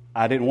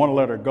I didn't want to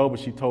let her go, but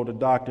she told the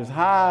doctors,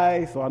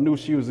 hi, so I knew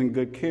she was in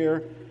good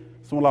care.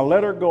 So when I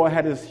let her go, I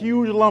had this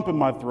huge lump in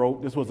my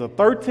throat. This was a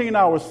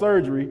 13-hour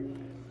surgery.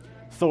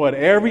 So at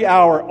every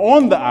hour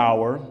on the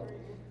hour,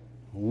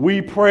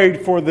 we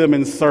prayed for them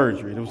in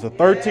surgery. It was a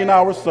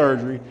 13-hour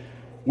surgery.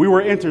 We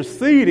were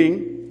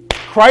interceding.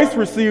 Christ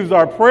receives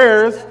our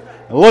prayers.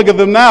 And look at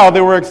them now.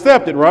 They were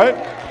accepted, right?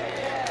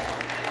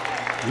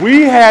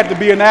 We had to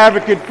be an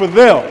advocate for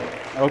them,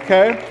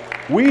 okay?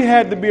 We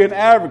had to be an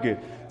advocate.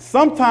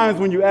 Sometimes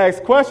when you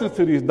ask questions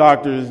to these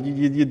doctors,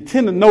 you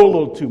tend to know a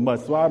little too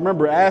much. So I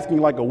remember asking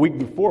like a week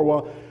before,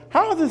 well,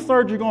 how is this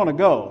surgery going to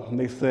go? And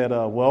they said,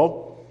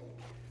 well,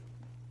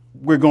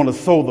 we're going to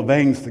sew the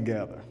veins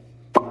together.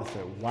 I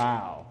said,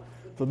 wow.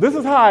 So this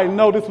is how I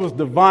know this was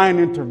divine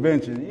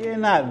intervention. You're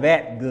not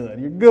that good.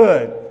 You're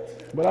good.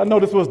 But I know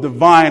this was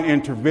divine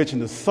intervention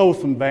to sew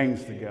some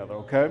veins together,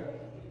 okay?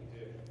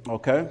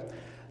 Okay.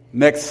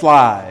 Next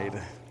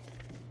slide.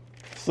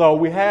 So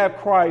we have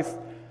Christ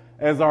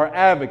as our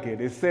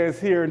advocate. It says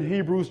here in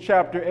Hebrews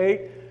chapter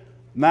 8,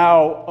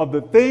 now of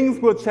the things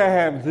which I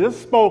have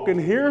just spoken,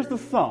 here's the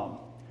sum.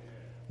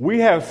 We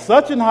have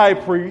such an high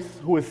priest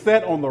who is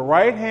set on the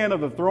right hand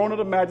of the throne of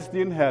the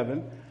majesty in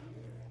heaven,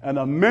 and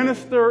a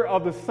minister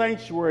of the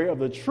sanctuary of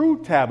the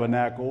true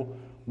tabernacle,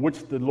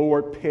 which the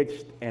Lord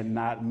pitched and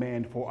not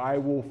man. For I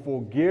will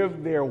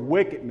forgive their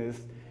wickedness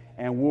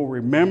and will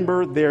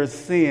remember their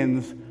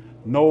sins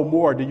no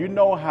more. Do you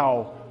know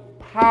how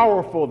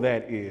powerful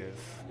that is?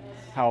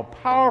 How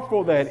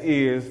powerful that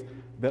is,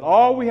 that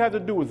all we have to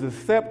do is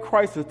accept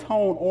Christ's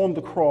atonement on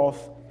the cross,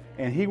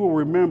 and he will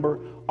remember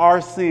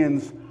our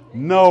sins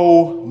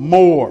no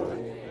more.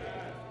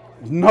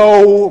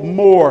 No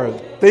more.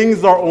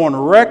 Things are on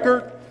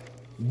record,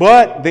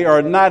 but they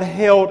are not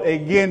held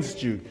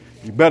against you.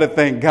 You better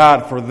thank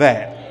God for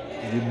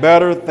that. You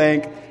better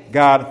thank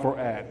God for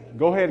that.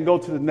 Go ahead and go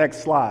to the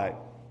next slide.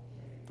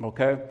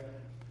 Okay?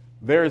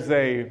 There's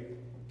a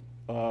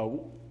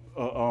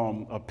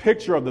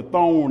picture of the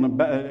throne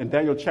in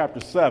Daniel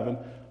chapter 7.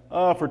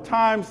 For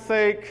time's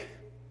sake,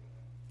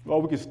 well,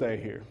 we can stay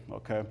here,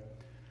 okay?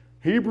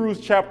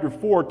 Hebrews chapter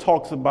 4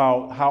 talks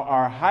about how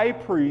our high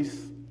priest,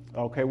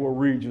 okay, we'll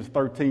read just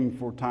 15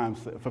 for time's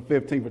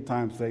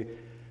sake.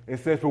 It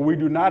says, for we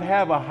do not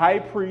have a high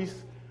priest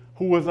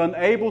who was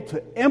unable to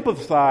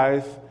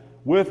empathize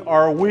with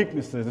our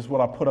weaknesses. This is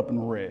what I put up in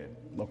red,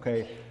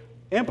 okay?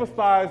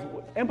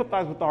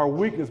 Empathize with our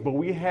weakness, but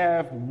we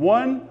have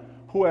one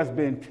who has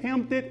been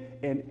tempted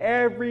in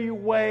every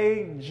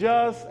way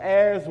just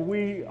as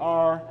we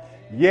are,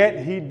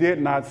 yet he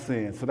did not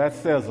sin. So that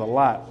says a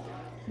lot.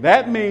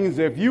 That means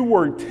if you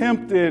were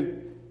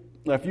tempted,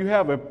 if you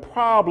have a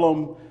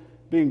problem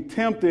being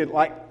tempted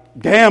like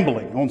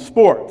gambling on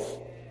sports,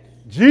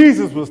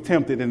 Jesus was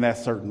tempted in that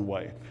certain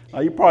way. Now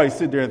you probably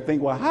sit there and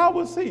think, well, how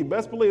was he?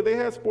 Best believe they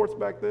had sports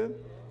back then.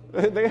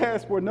 They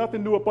had sport,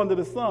 nothing new up under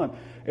the sun.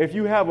 If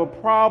you have a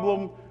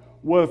problem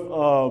with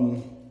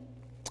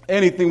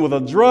anything with a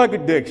drug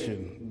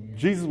addiction,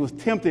 Jesus was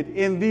tempted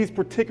in these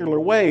particular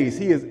ways.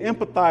 He is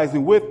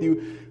empathizing with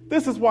you.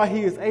 This is why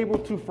he is able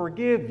to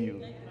forgive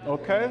you,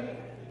 okay?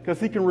 Because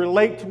he can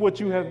relate to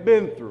what you have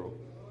been through.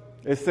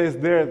 It says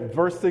there,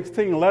 verse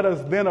 16, let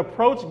us then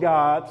approach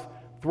God's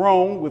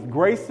throne with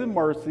grace and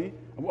mercy,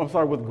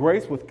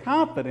 with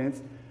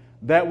confidence,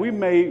 that we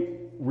may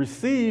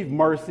receive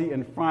mercy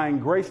and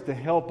find grace to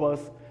help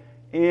us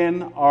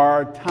in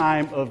our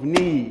time of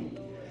need.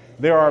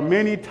 There are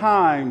many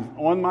times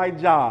on my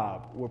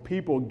job where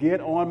people get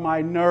on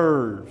my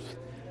nerves.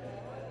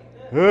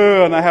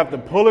 And I have to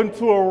pull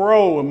into a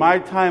row in my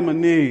time of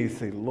need.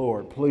 Say,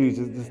 Lord, please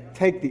just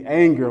take the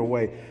anger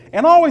away.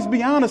 And always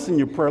be honest in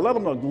your prayer. Let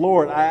them know,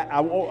 Lord, I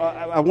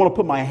want to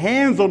put my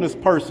hands on this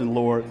person,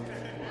 Lord.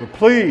 But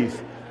please,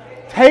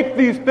 take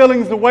these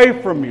feelings away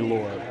from me,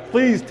 Lord.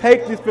 Please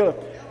take these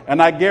feelings.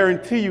 And I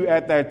guarantee you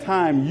at that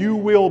time, you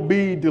will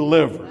be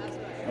delivered.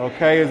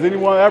 Okay? Has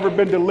anyone ever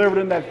been delivered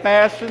in that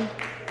fashion?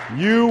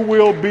 You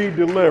will be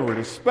delivered,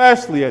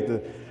 especially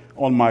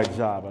on my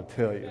job, I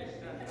tell you.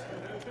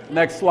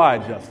 Next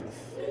slide, Justice.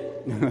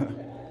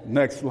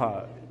 Next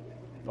slide.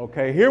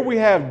 Okay, here we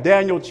have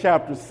Daniel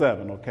chapter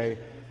 7, okay?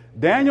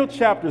 Daniel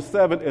chapter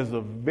 7 is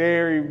a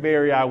very,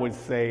 very, I would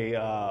say,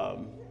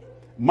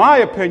 my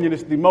opinion,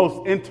 it's the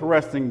most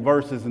interesting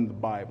verses in the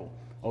Bible,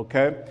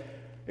 okay?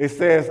 It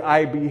says,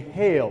 I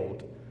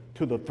beheld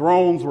till the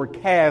thrones were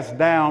cast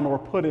down or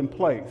put in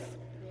place.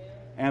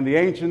 And the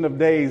Ancient of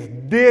Days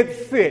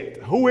did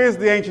sit. Who is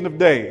the Ancient of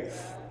Days?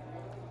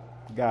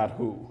 God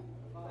who?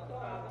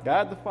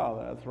 God the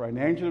Father, that's right.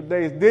 The Ancient of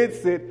Days did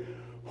sit,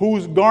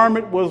 whose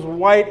garment was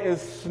white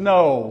as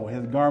snow.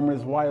 His garment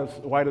is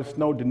white as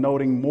snow,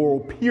 denoting moral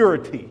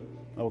purity,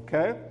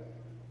 okay?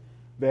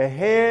 The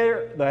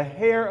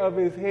hair of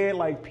his head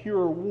like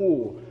pure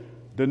wool,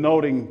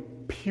 denoting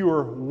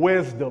pure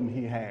wisdom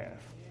he has,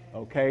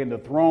 okay? And the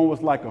throne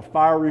was like a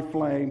fiery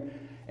flame,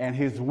 and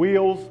his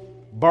wheels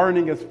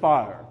burning as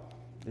fire.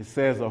 It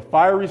says a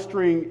fiery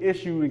stream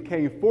issued and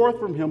came forth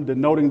from him,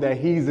 denoting that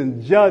he's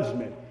in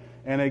judgment.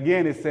 And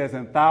again, it says,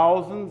 and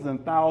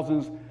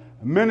thousands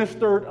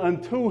ministered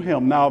unto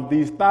him. Now,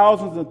 these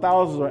thousands and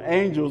thousands of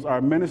angels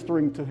are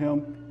ministering to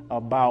him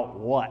about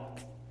what?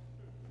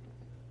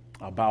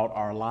 About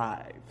our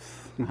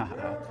lives.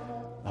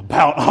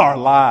 About our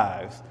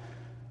lives.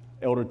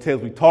 Elder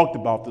Tibbs, we talked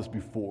about this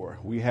before.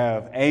 We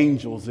have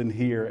angels in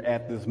here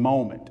at this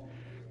moment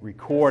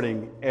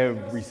recording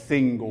every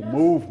single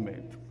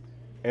movement,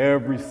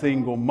 every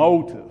single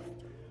motive.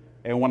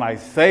 And when I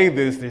say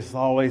this, there's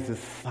always this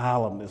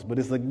solemnness, but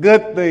it's a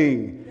good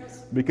thing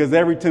because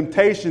every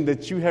temptation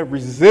that you have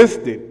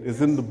resisted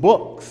is in the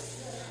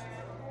books,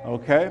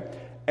 okay?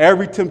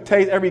 Every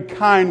temptation, every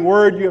kind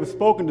word you have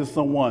spoken to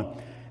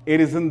someone, it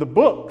is in the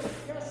books,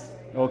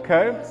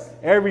 okay?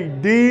 Every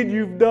deed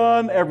you've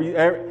done,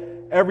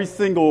 every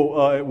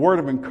single word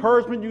of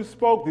encouragement you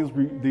spoke,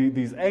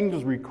 these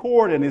angels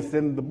record, and it's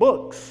in the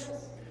books.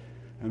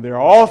 And there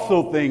are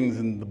also things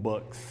in the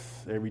books.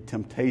 Every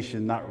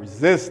temptation not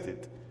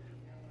resisted,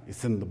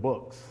 it's in the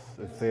books.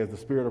 It says the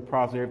spirit of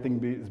prophecy,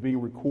 everything is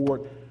being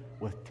recorded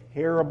with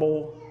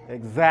terrible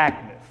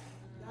exactness.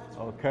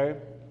 Okay?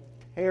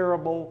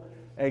 Terrible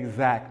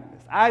exactness.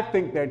 I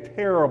think that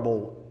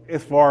terrible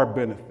is for our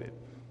benefit.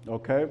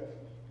 Okay?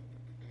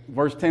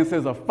 Verse 10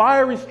 says, a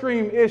fiery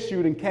stream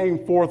issued and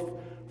came forth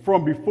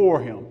from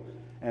before him,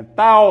 and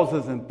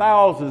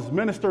thousands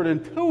ministered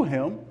unto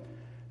him,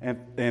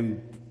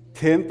 and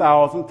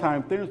 10,000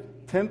 times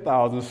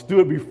 10,000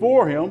 stood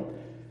before him,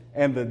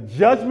 and the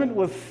judgment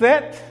was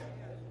set,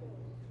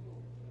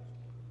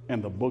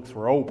 and the books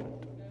were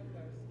opened.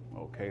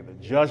 Okay, the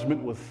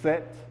judgment was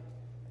set,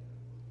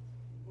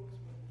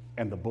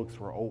 and the books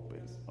were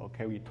opened.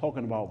 Okay, when you're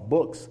talking about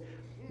books,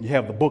 you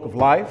have the book of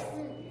life,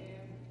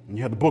 and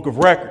you have the book of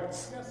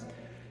records.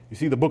 You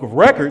see, the book of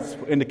records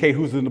indicate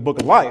who's in the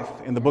book of life,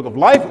 and the book of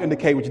life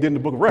indicate what you did in the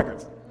book of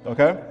records.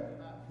 Okay?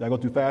 Did I go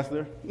too fast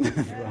there?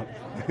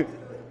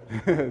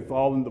 It's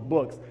all in the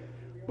books.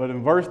 But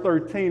in verse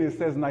 13, it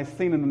says, and I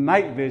seen in the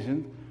night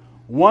vision,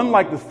 one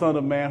like the Son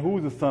of Man. Who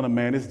is the Son of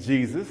Man? It's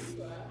Jesus.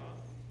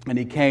 And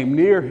he came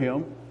near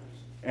him,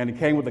 and he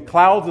came with the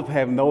clouds of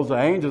heaven. Those are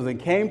angels, and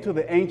came to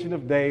the Ancient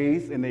of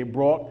Days, and they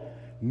brought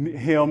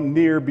him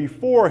near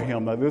before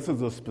him. Now, this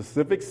is a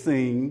specific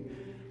scene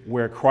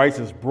where Christ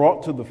is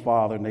brought to the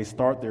Father, and they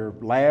start their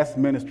last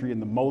ministry in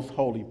the most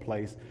holy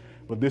place.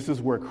 But this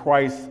is where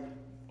Christ's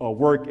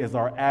work as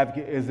our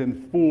advocate is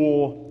in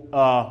full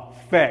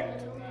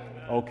effect.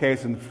 Okay,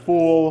 it's in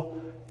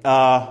full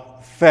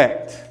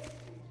effect.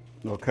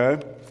 Okay?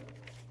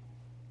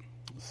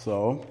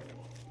 So,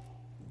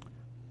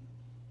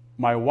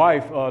 my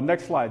wife,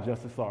 next slide,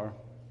 Justice R.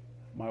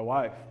 My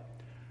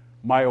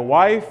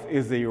wife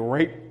is a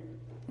rape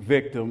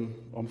victim.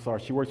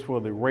 She works for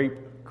the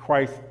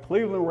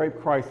Cleveland Rape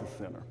Crisis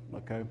Center,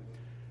 okay?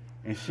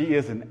 And she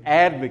is an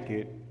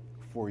advocate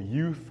for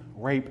youth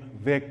rape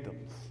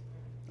victims,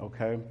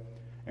 okay?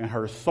 And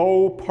her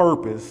sole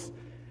purpose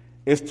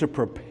is to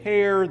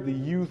prepare the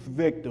youth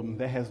victim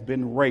that has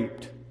been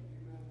raped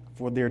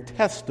for their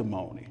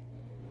testimony,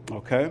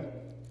 okay?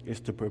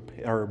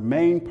 Her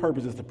main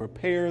purpose is to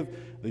prepare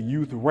the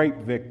youth rape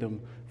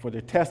victim for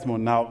their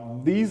testimony. Now,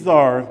 these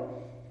are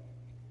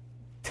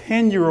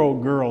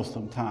 10-year-old girls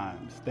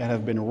sometimes that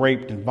have been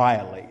raped and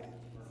violated,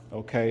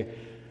 okay?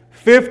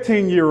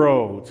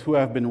 15-year-olds who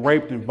have been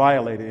raped and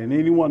violated. And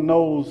anyone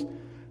knows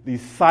the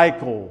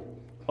cycle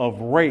of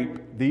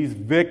rape, these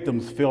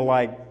victims feel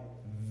like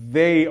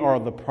they are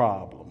the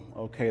problem,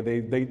 okay?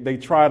 They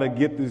try to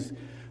get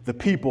the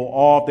people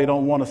off. They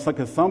don't want to,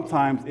 because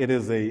sometimes it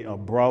is a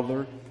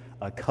brother,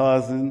 a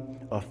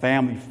cousin, a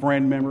family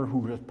friend member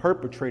who has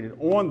perpetrated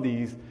on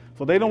these,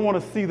 so they don't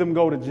want to see them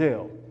go to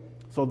jail.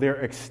 So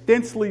they're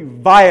extensively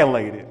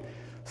violated.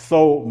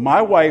 So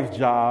my wife's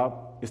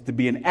job is to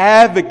be an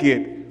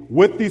advocate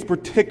with these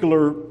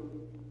particular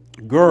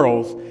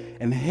girls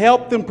and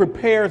help them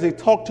prepare as they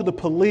talk to the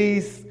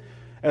police,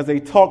 as they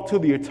talk to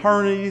the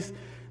attorneys,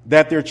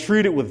 that they're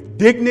treated with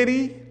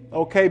dignity,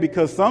 okay?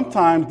 Because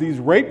sometimes these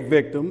rape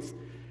victims,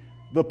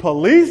 the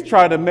police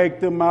try to make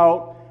them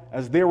out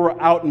as they were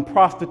out in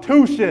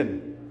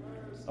prostitution.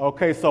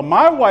 Okay, so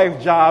my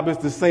wife's job is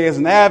to say as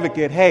an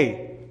advocate,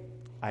 hey,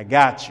 I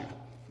got you,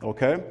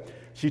 okay?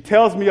 She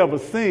tells me of a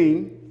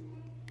scene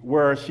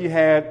where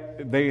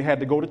they had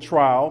to go to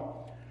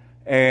trial.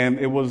 And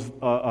it was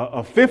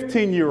a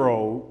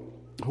 15-year-old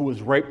who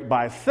was raped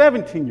by a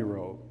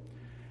 17-year-old.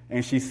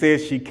 And she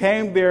said she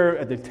came there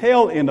at the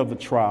tail end of the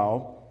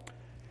trial.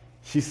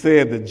 She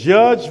said the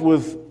judge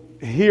was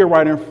here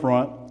right in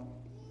front.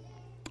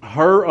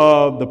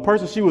 The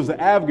person she was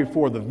the advocate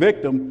for, the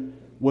victim,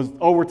 was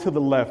over to the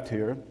left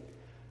here.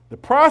 The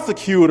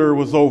prosecutor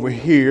was over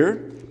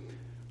here.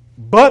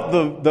 But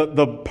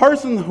the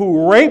person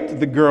who raped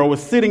the girl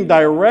was sitting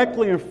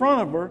directly in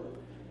front of her.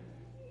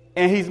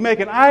 And he's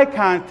making eye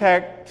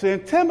contact to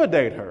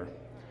intimidate her.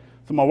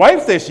 So my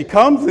wife says she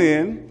comes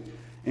in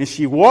and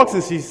she walks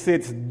and she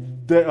sits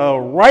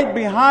right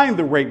behind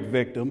the rape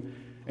victim.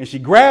 And she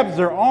grabs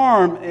her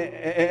arm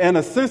in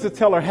a sense to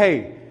tell her,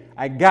 hey,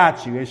 I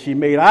got you. And she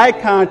made eye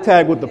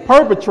contact with the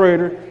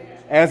perpetrator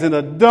as in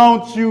a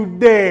don't you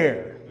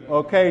dare.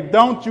 Okay,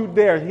 don't you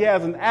dare.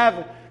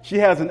 She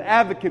has an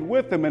advocate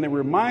with him. And it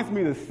reminds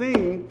me of the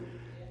scene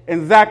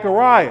in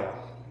Zechariah.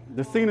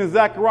 The scene in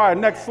Zechariah.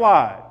 Next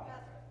slide.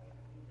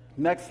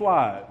 Next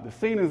slide. The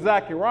scene in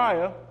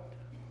Zechariah.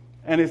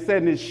 And it said,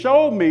 and it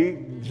showed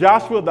me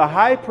Joshua the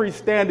high priest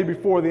standing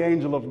before the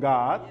angel of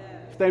God,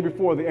 standing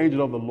before the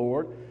angel of the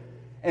Lord,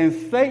 and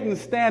Satan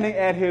standing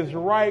at his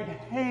right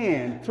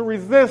hand to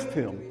resist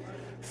him.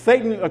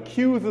 Satan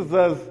accuses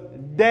us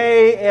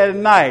day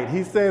and night.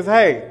 He says,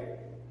 hey,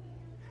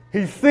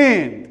 he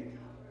sinned.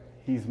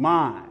 He's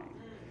mine.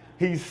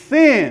 He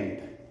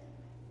sinned.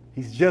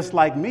 He's just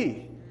like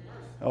me.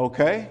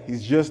 Okay?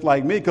 He's just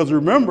like me. Because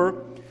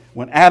remember,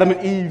 when Adam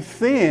and Eve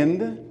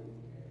sinned,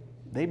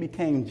 they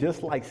became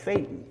just like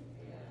Satan.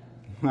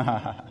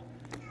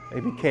 They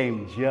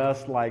became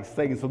just like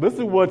Satan. So this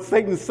is what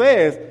Satan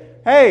says.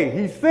 Hey,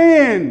 he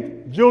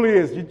sinned,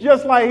 Julius. He's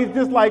just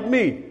like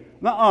me.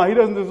 Nuh-uh, he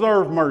doesn't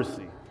deserve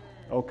mercy.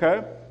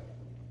 Okay?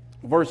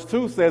 Verse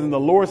 2 says, and the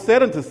Lord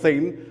said unto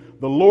Satan,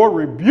 the Lord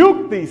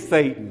rebuked thee,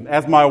 Satan,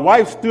 as my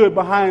wife stood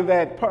behind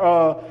that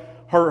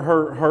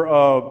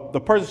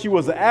the person she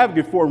was the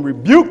advocate for, and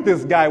rebuked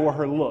this guy with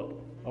her look.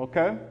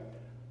 Okay?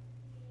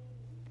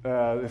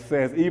 It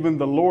says, even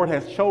the Lord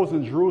has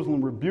chosen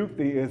Jerusalem, rebuked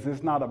thee. Is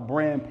this not a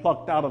brand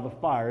plucked out of the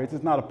fire? Is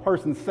this not a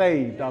person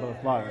saved out of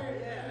the fire?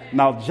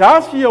 Now,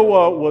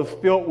 Joshua was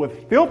filled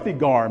with filthy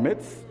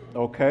garments,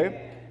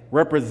 okay,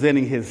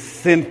 representing his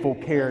sinful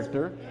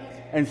character,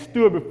 and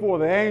stood before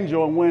the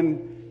angel. And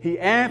when he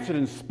answered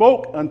and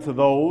spoke unto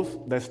those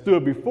that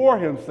stood before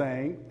him,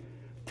 saying,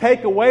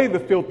 take away the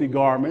filthy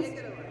garments.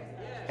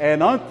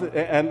 And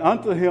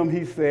unto him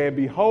he said,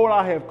 behold,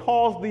 I have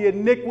caused the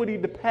iniquity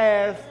to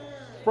pass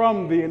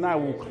from thee, and I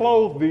will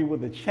clothe thee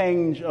with a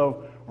change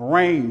of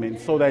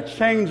raiment. So that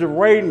change of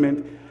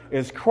raiment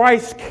is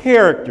Christ's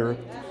character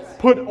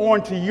put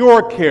onto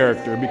your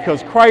character,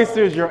 because Christ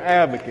is your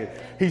advocate.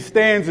 He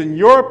stands in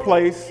your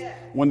place.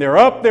 When they're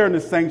up there in the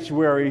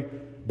sanctuary,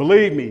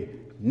 believe me,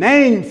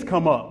 names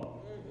come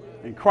up.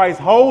 And Christ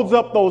holds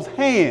up those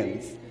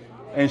hands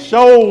and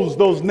shows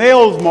those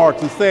nails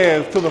marks and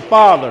says to the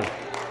Father,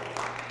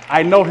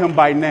 I know him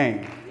by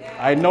name.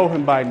 I know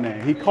him by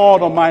name. He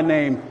called on my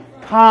name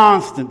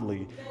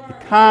constantly. He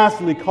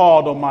constantly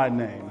called on my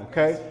name.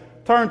 Okay?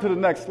 Turn to the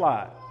next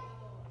slide.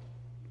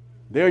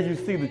 There you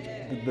see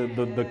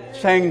the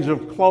change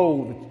of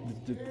clothes,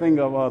 the thing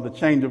of the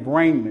change of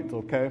raiment.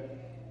 Okay?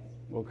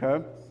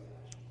 Okay?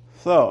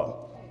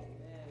 So,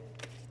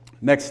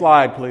 next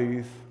slide,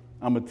 please.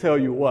 I'm going to tell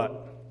you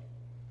what.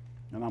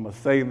 And I'm going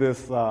to say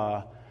this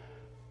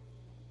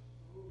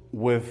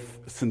with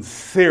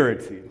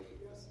sincerity.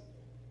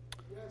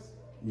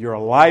 Your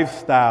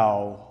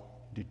lifestyle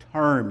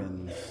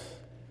determines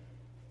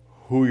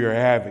who your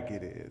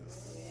advocate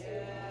is.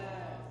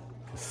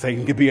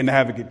 Satan can be an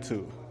advocate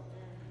too.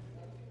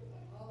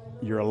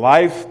 Your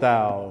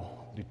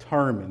lifestyle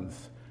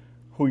determines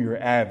who your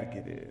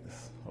advocate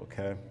is,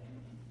 okay?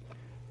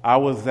 I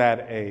was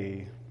at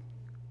a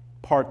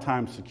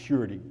part-time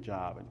security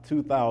job in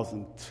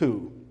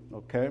 2002,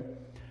 okay?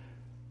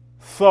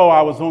 So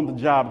I was on the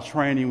job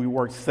training. We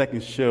worked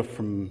second shift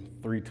from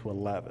 3 to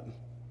 11.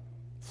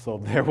 So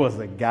there was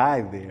a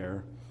guy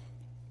there,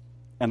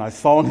 and I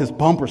saw on his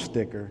bumper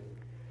sticker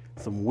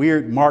some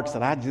weird marks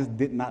that I just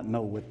did not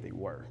know what they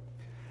were.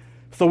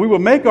 So we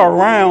would make our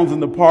rounds in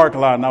the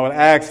parking lot, and I would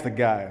ask the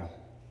guy,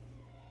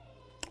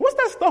 what's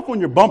that stuff on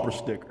your bumper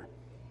sticker?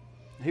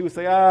 He would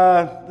say,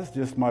 that's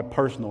just my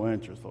personal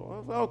interest. So I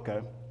was like,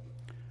 okay.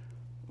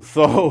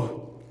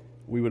 So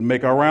we would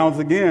make our rounds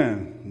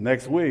again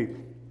next week.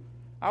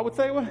 I would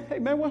say, well, hey,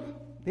 man, what?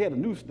 He had a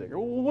new sticker.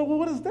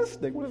 What is this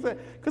sticker? What is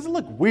that? Because it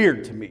looked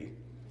weird to me.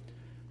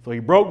 So he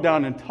broke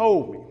down and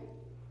told me.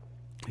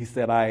 He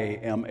said, I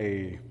am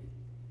a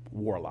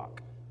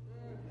warlock.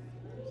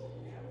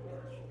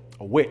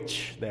 A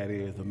witch, that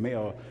is. A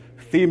male.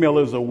 Female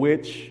is a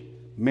witch.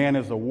 Man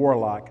is a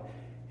warlock.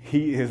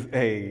 He is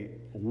a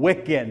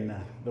Wiccan.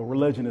 The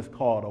religion is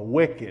called a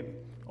Wiccan.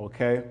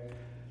 Okay?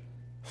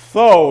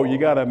 So you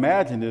got to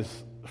imagine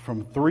this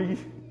from 3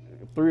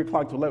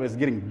 o'clock to 11. It's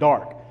getting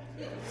dark.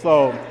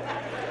 So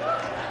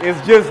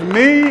it's just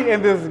me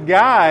and this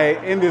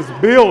guy in this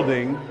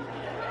building.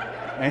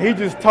 And he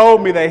just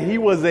told me that he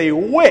was a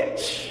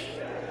witch.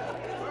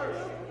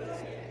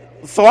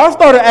 So I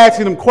started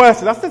asking him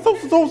questions. I said,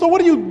 so what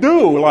do you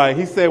do? Like,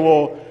 he said,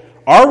 well,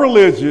 our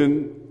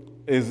religion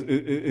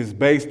is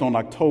based on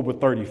October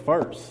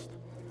 31st.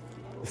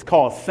 It's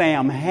called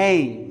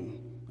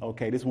Samhain.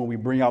 Okay, this is when we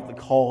bring out the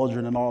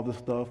cauldron and all this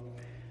stuff.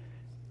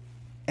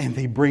 And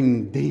they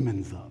bring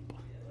demons up.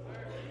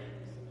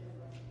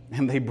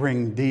 And they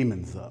bring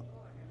demons up.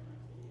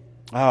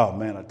 Oh,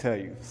 man, I tell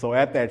you. So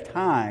at that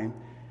time,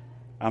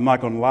 I'm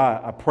not going to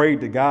lie, I prayed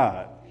to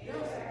God,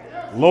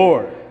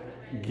 Lord,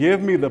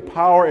 give me the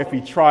power if he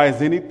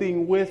tries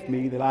anything with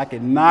me that I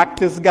can knock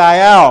this guy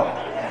out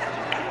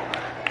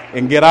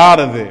and get out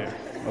of there,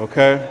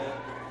 okay?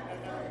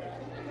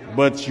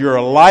 But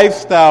your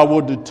lifestyle will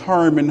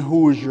determine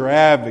who is your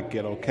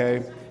advocate,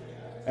 okay?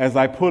 As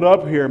I put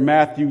up here,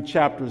 Matthew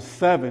chapter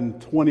 7,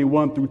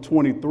 21 through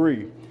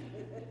 23,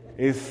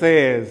 it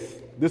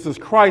says, this is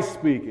Christ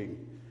speaking.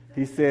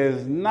 He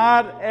says,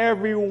 not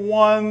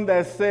everyone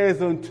that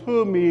says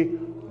unto me,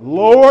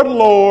 Lord,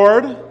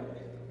 Lord,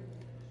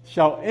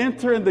 shall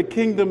enter in the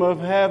kingdom of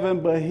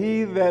heaven, but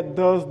he that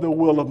does the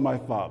will of my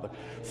Father.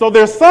 So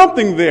there's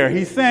something there.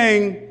 He's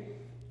saying,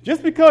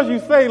 just because you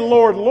say,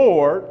 Lord,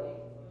 Lord,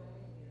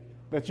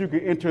 that you can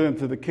enter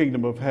into the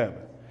kingdom of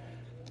heaven.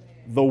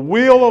 The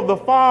will of the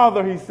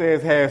Father, he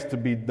says, has to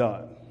be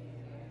done.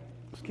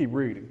 Let's keep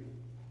reading.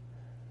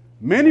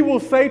 Many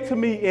will say to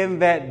me in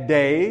that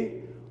day,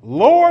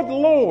 Lord,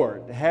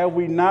 Lord, have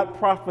we not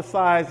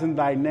prophesied in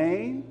thy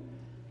name?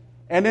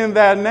 And in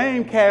thy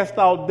name cast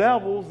out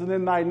devils, and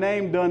in thy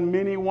name done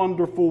many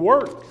wonderful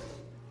works.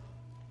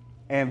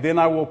 And then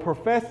I will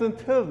profess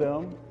unto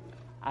them,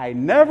 I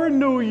never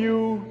knew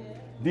you.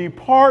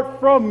 Depart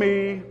from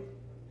me,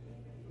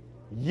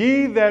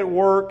 ye that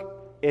work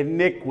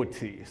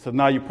iniquity. So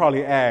now you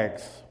probably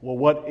ask, well,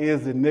 what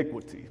is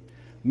iniquity?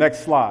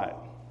 Next slide.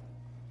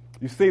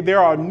 You see,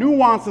 there are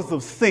nuances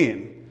of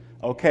sin,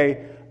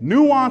 okay?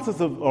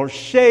 Nuances of, or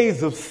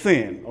shades of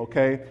sin,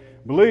 okay?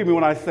 Believe me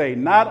when I say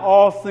not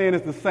all sin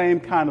is the same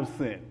kind of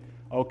sin,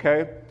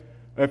 okay?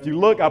 If you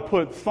look, I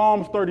put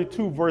Psalms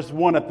 32 verse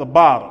 1 at the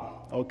bottom,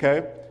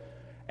 okay?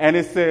 And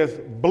it says,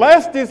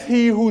 blessed is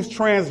he whose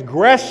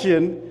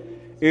transgression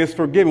is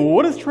forgiven. Well,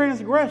 what is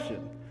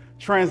transgression?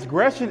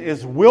 Transgression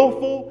is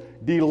willful,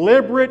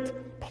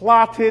 deliberate,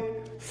 plotted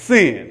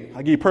sin.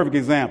 I'll give you a perfect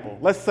example.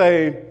 Let's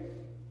say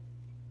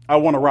I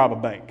want to rob a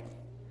bank.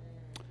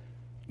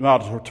 Now,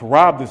 to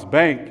rob this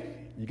bank,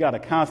 you got to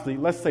constantly,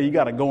 let's say you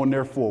got to go in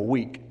there for a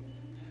week.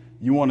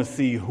 You want to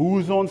see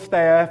who's on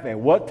staff at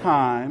what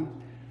time,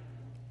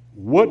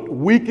 what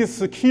weakest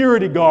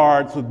security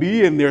guards would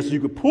be in there so you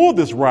could pull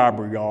this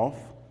robbery off,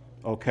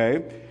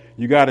 okay?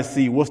 You got to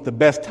see what's the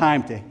best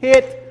time to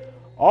hit.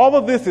 All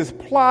of this is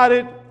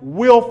plotted,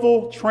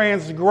 willful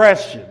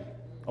transgression,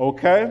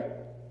 okay?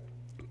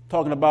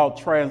 Talking about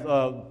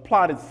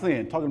plotted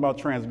sin, talking about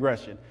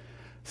transgression.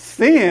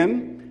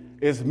 Sin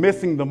is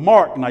missing the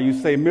mark. Now you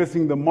say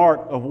missing the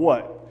mark of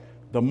what?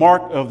 The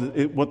mark of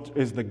what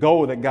is the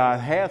goal that God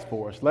has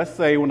for us. Let's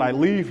say when I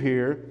leave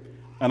here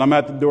and I'm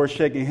at the door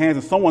shaking hands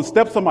and someone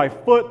steps on my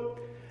foot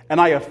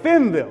and I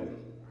offend them,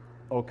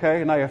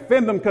 okay? And I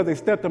offend them because they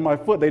stepped on my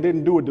foot. They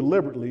didn't do it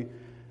deliberately.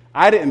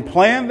 I didn't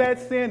plan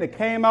that sin. It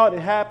came out.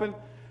 It happened.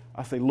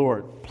 I say,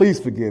 Lord, please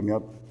forgive me.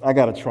 I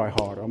got to try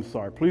harder. I'm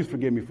sorry. Please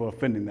forgive me for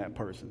offending that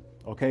person.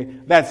 Okay?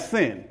 That's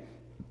sin.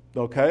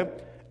 Okay?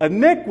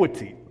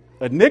 Iniquity.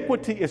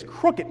 Iniquity is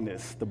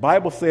crookedness. The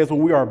Bible says when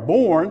we are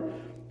born,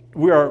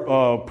 we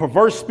are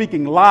perverse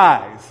speaking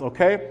lies.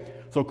 Okay?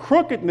 So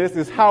crookedness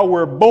is how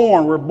we're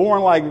born. We're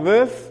born like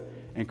this,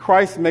 and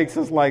Christ makes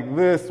us like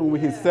this when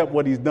we accept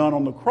what he's done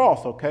on the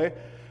cross. Okay?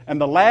 And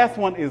the last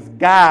one is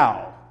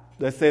guile.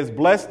 That says,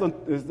 blessed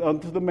is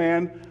unto the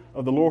man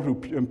of the Lord who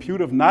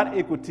imputeth not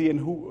iniquity,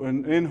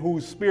 and in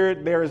whose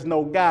spirit there is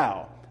no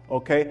guile.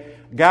 Okay?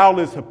 Guile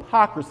is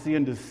hypocrisy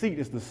and deceit.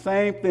 It's the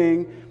same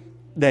thing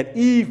that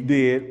Eve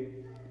did,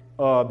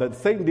 that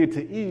Satan did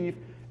to Eve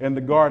in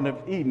the Garden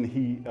of Eden.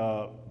 He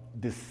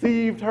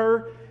deceived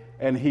her,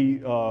 and he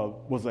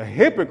was a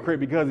hypocrite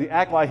because he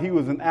acted like he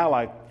was an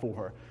ally for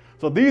her.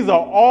 So these are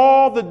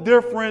all the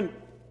different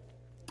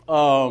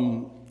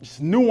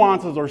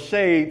nuances or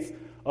shades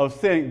of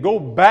sin. Go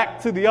back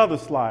to the other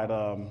slide,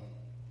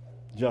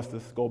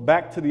 Justice. Go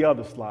back to the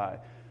other slide.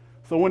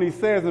 So when he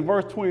says in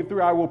verse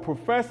 23, I will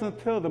profess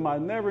unto them, I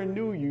never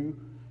knew you.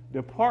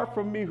 Depart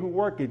from me who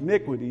work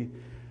iniquity.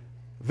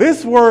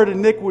 This word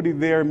iniquity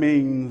there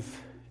means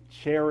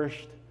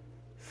cherished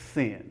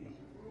sin.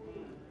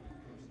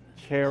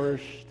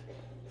 Cherished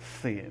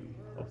sin.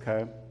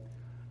 Okay?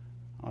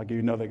 I'll give you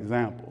another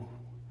example.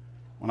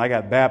 When I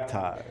got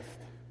baptized,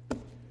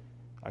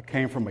 I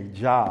came from a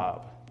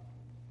job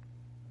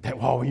that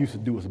all we used to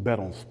do was bet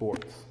on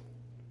sports,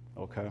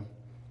 okay?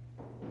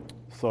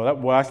 So that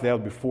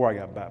was before I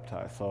got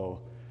baptized.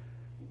 So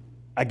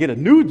I get a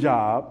new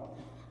job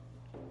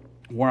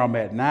where I'm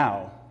at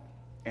now,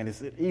 and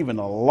it's even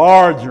a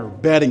larger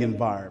betting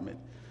environment.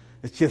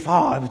 It's just, it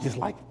was just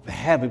like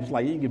heavy. It was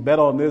like you can bet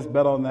on this,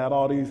 bet on that,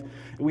 all these.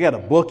 We had a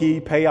bookie,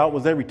 payout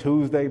was every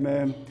Tuesday,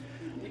 man.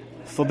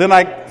 So then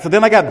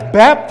I got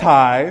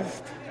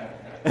baptized.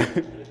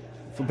 It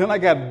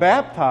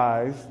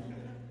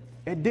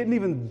didn't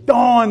even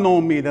dawn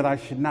on me that I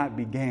should not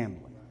be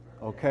gambling.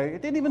 Okay?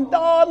 It didn't even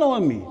dawn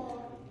on me.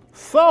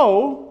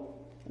 So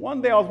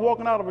one day I was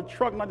walking out of a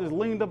truck and I just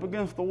leaned up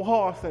against the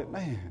wall. I said,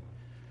 man,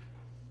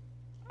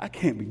 I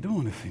can't be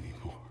doing this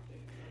anymore.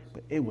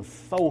 But it was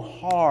so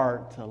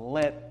hard to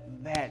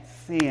let that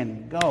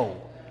sin go.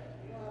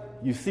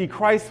 You see,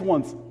 Christ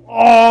wants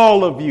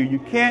all of you. You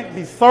can't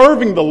be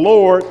serving the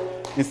Lord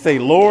and say,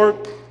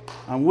 Lord,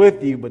 I'm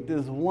with you, but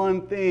there's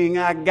one thing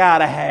I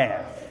gotta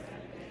have.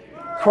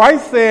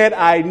 Christ said,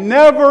 I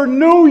never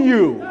knew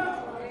you.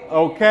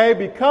 Okay?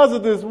 Because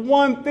of this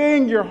one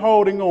thing you're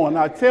holding on.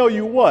 I tell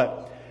you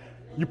what,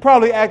 you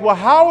probably ask, well,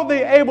 how are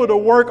they able to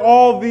work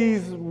all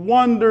these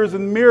wonders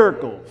and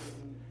miracles?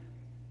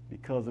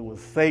 Because it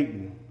was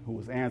Satan who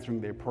was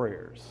answering their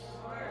prayers.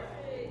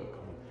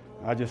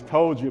 I just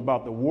told you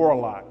about the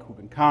warlock who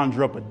can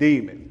conjure up a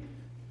demon.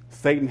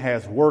 Satan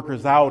has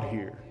workers out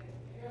here.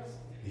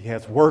 He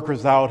has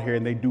workers out here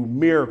and they do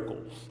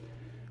miracles.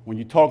 When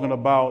you're talking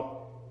about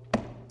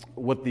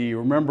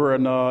remember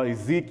in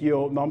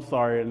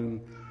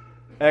in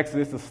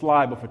Exodus, it's a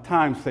slide, but for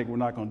time's sake, we're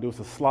not going to do it. It's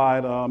a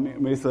slide.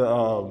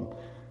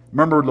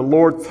 Remember the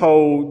Lord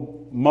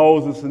told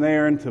Moses and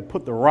Aaron to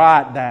put the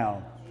rod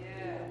down.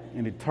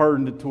 And it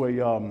turned into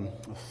a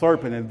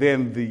serpent. And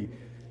then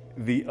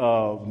the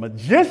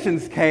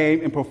magicians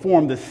came and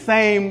performed the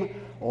same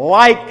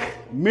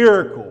like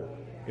miracle.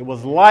 It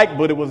was like,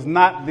 but it was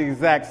not the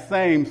exact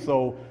same.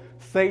 So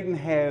Satan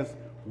has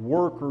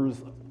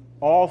workers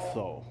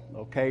also,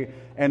 okay?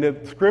 And the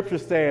scripture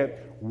said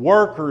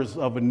workers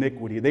of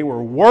iniquity. They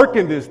were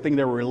working this thing.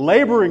 They were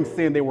laboring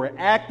sin. They were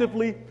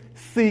actively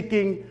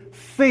seeking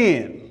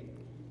sin,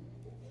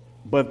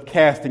 but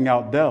casting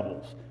out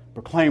devils,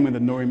 proclaiming the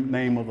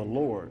name of the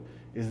Lord.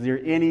 Is there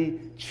any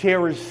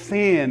cherished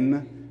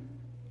sin?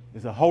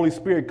 Is the Holy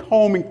Spirit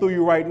combing through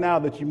you right now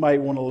that you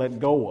might want to let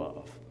go of?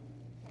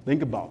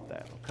 Think about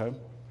that, okay?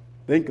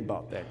 Think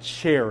about that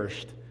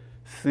cherished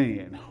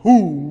sin.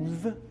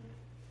 Who's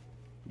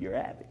your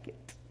advocate?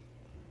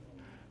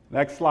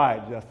 Next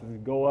slide,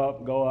 Justin. Go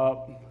up, go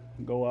up,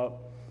 go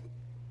up,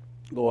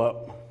 go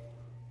up.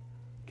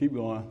 Keep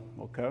going,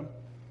 okay?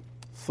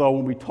 So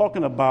when we're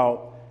talking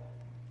about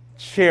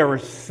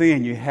cherished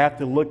sin, you have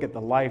to look at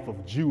the life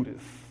of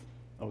Judas,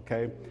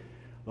 okay?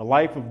 The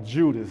life of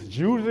Judas.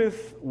 Judas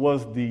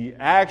was the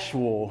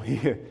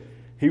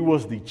he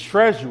was the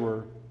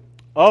treasurer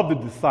of the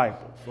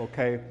disciples,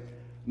 okay?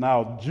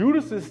 Now,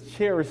 Judas's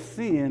cherished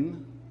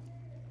sin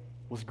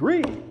was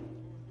greed.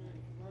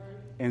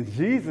 And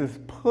Jesus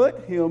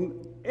put him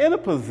in a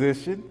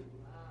position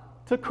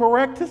to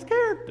correct his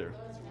character.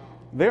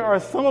 There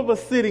are some of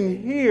us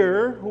sitting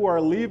here who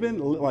are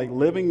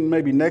living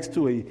maybe next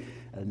to a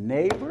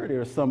neighbor.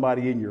 There's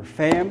somebody in your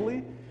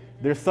family.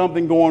 There's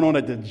something going on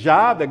at the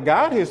job that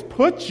God has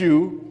put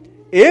you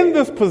in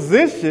this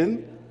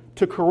position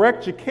to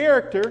correct your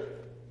character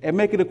and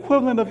make it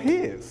equivalent of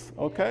his,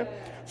 okay?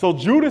 So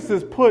Judas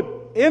is put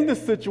in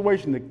this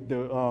situation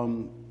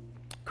to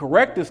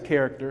correct his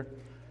character,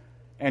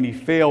 and he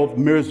failed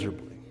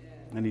miserably.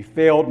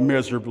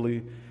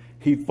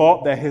 He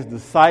thought that his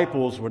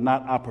disciples were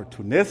not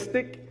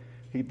opportunistic.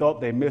 He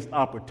thought they missed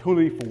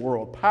opportunity for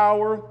world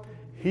power.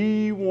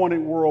 He wanted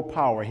world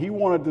power. He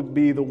wanted to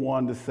be the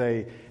one to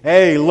say,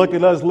 hey, look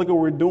at us, look what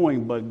we're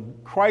doing. But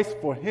Christ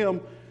for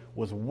him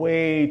was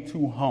way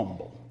too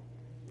humble.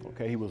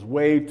 Okay, he was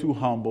way too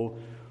humble.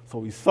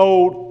 So he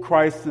sold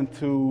Christ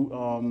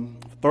into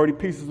 30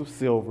 pieces of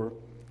silver.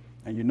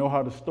 And you know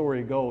how the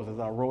story goes, as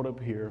I wrote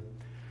up here.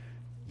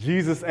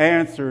 Jesus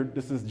answered,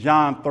 this is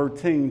John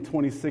 13,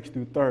 26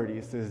 through 30.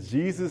 It says,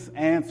 Jesus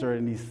answered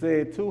and he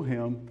said to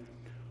him,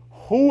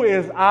 who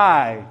is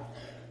I,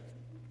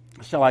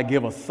 shall I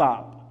give a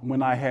sop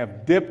when I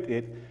have dipped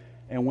it?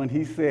 And when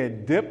he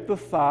said, dip the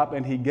sop,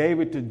 and he gave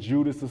it to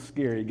Judas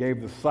Iscariot, he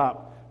gave the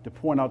sop to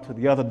point out to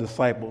the other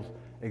disciples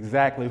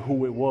exactly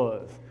who it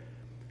was.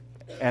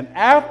 And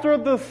after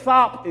the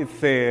sop, it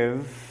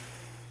says,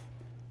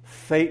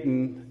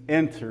 Satan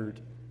entered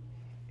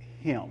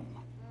him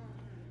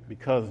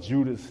because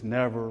Judas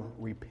never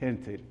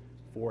repented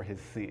for his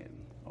sin.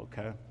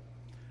 Okay?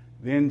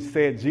 Then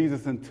said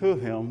Jesus unto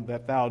him,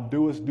 that thou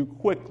doest do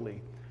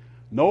quickly.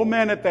 No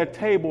man at that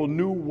table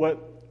knew what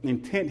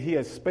intent he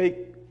had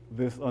spake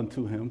this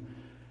unto him.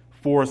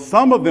 For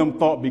some of them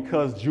thought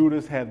because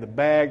Judas had the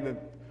bag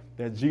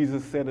that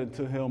Jesus said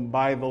unto him,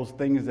 buy those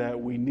things that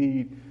we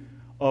need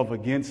of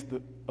against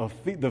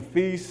the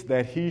feast,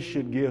 that he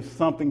should give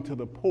something to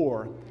the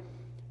poor.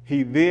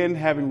 He then,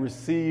 having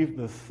received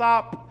the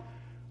sop,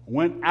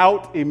 went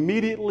out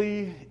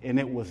immediately, and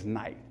it was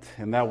night.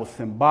 And that was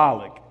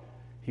symbolic.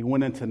 He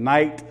went into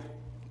night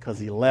because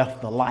he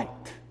left the light.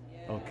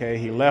 Okay,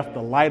 he left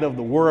the light of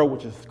the world,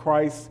 which is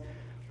Christ.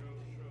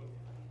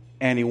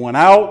 And he went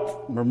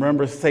out.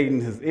 Remember,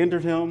 Satan has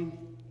entered him,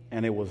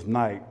 and it was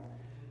night.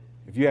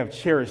 If you have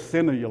cherished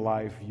sin in your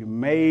life, you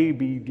may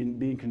be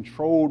being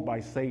controlled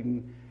by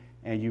Satan,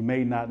 and you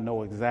may not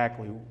know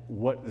exactly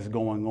what is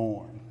going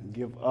on.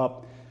 Give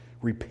up.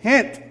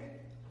 Repent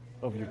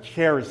of your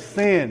cherished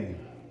sin.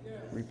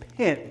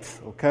 Repent,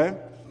 okay?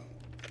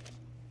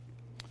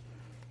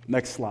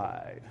 Next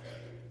slide.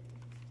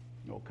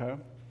 Okay?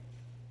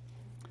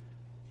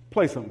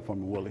 Play something for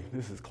me, Willie.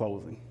 This is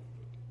closing.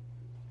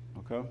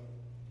 Okay?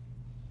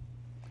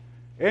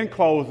 In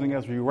closing,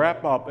 as we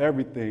wrap up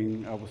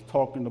everything, I was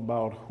talking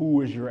about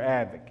who is your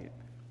advocate.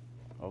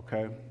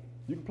 Okay?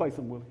 You can play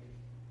some, Willie.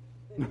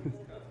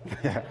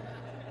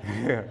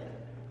 Yeah.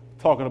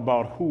 Talking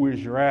about who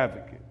is your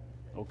advocate.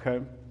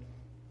 Okay?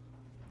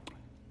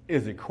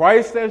 Is it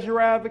Christ as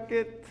your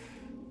advocate?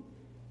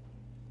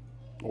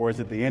 Or is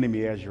it the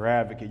enemy as your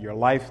advocate? Your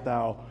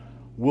lifestyle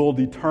will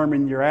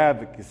determine your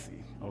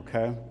advocacy.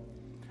 Okay?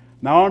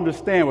 Now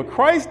understand, what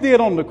Christ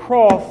did on the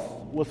cross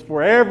was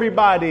for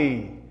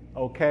everybody.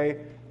 Okay?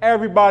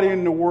 Everybody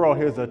in the world.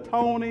 His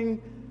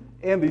atoning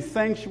in the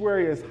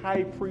sanctuary as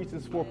high priest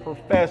is for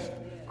professed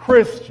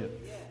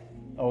Christians.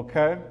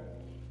 Okay?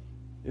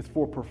 It's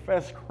for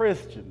professed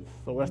Christians.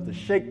 So that's to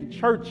shake the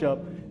church up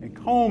and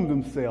calm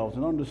themselves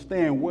and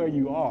understand where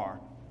you are.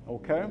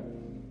 Okay?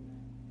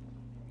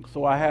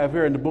 So I have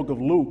here in the book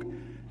of Luke,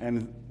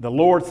 and the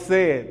Lord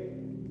said,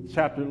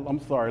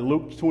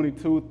 Luke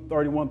 22,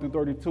 31 through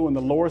 32, and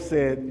the Lord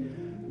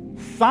said,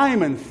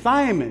 Simon,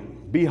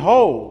 Simon,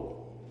 behold,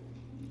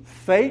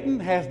 Satan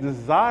has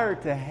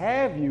desired to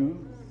have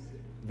you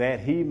that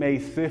he may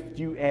sift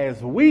you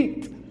as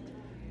wheat.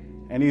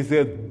 And he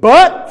says,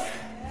 but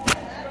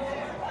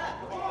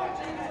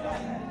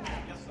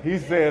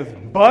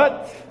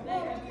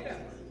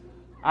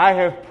I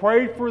have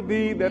prayed for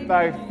thee that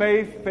thy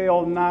faith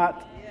fail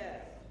not,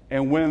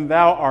 and when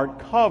thou art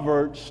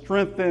covered,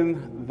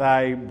 strengthen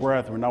thy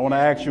brethren. I want to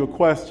ask you a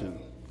question.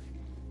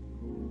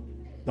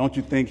 Don't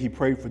you think he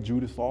prayed for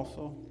Judas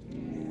also?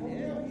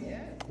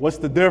 What's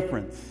the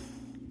difference?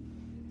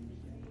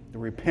 The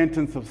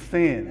repentance of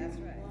sin.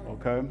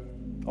 Okay?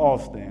 All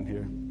stand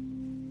here.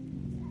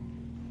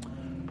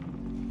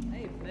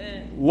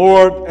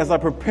 Lord, as I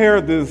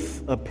prepare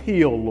this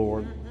appeal,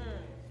 Lord,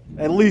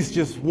 at least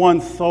just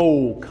one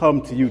soul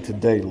come to you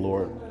today,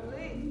 Lord.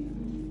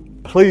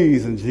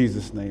 Please, in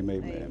Jesus' name,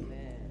 amen.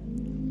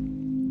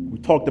 We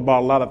talked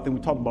about a lot of things.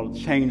 We talked about a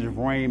change of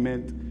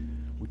raiment.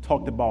 We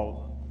talked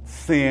about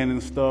sin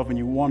and stuff, and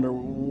you wonder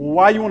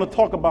why you want to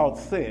talk about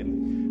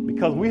sin.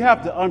 Because we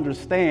have to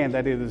understand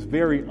that it is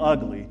very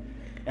ugly,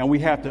 and we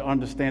have to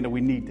understand that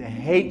we need to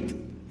hate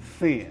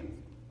sin.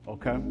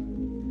 Okay?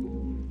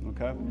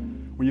 Okay?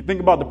 When you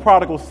think about the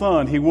prodigal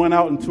son, he went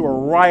out into a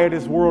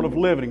riotous world of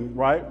living,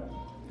 right?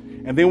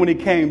 And then when he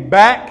came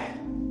back,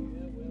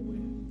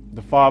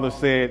 the father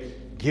said,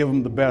 give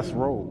him the best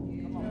robe.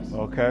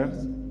 Okay?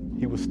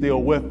 He was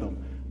still with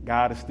them.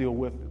 God is still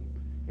with him.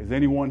 Is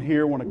anyone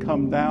here want to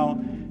come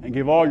down and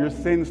give all your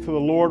sins to the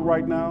Lord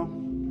right now?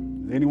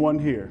 Is anyone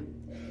here?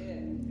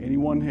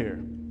 Anyone here?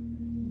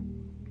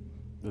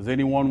 Does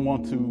anyone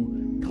want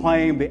to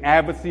claim the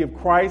advocacy of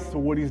Christ for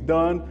what he's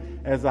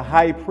done as a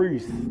high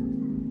priest?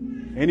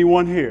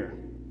 Anyone here?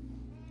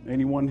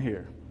 Anyone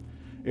here?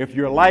 If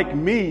you're like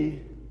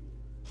me,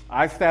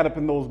 I sat up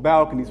in those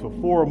balconies for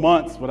 4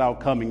 months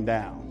without coming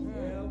down.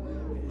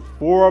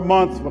 4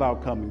 months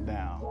without coming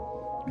down.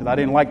 Because I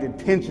didn't like the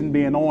tension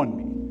being on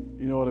me.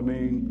 You know what I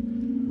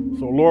mean?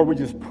 So, Lord, we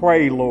just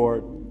pray,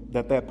 Lord,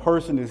 that that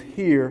person is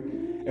here.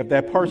 If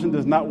that person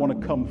does not want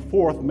to come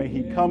forth, may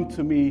he come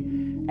to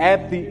me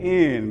at the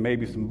end.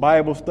 Maybe some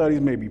Bible studies,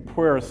 maybe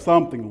prayer or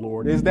something,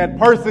 Lord. Is that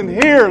person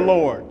here,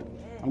 Lord?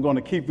 I'm going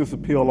to keep this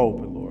appeal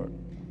open, Lord.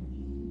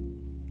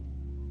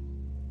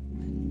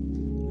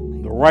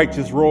 The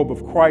righteous robe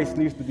of Christ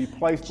needs to be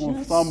placed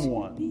on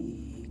someone.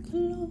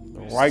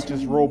 The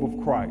righteous robe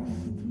of Christ.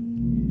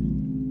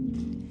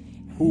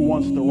 Who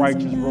wants the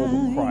righteous robe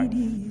of Christ?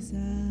 Is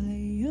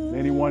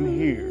anyone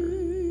here?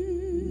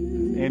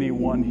 Is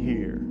anyone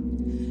here?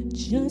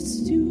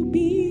 Just to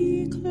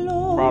be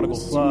close. Prodigal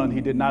son,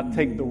 he did not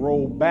take the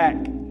robe back.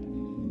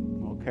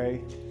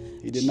 Okay?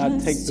 He did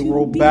not take the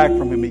robe back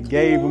from him. He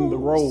gave him the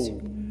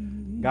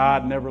robe.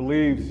 God never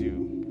leaves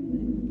you.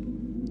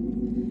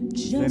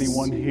 Is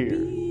anyone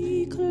here?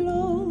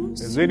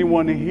 Is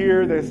anyone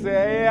here that say,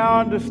 hey,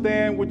 I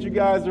understand what you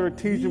guys are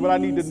teaching, but I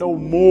need to know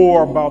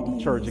more about the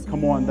church? And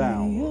come on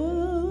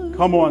down.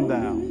 Come on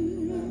down.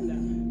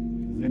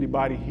 Is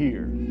anybody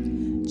here?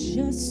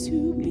 Just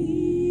to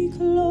be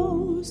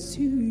close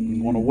to you.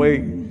 You want to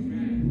wait?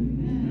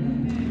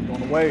 You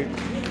want to wait?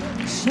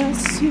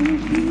 Just to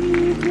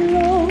be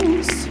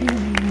close to you.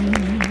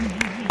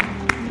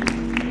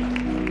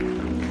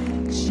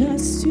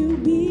 Just to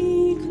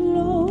be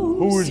close.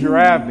 Who is your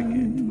advocate?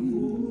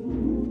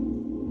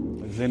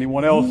 Is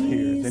anyone else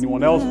here? Does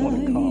anyone else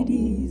want to come?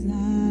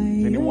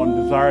 Does anyone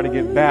desire to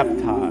get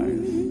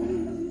baptized?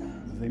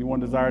 Does anyone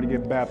desire to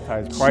get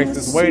baptized? Christ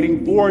is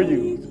waiting for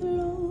you.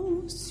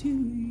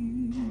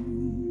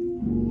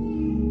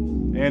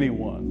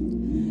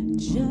 Anyone?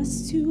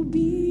 Just to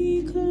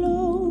be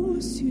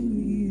close to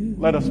you.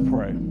 Let us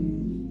pray.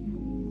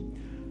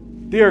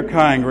 Dear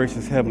kind,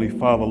 gracious Heavenly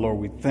Father, Lord,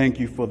 we thank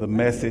you for the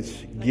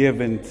message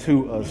given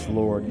to us,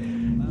 Lord.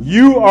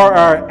 You are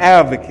our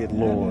advocate,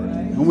 Lord,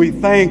 and we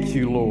thank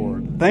you,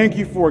 Lord. Thank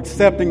you for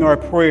accepting our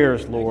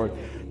prayers, Lord.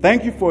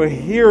 Thank you for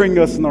hearing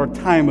us in our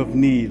time of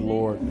need,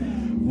 Lord.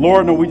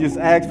 Lord, and we just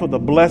ask for the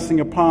blessing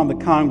upon the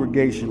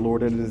congregation,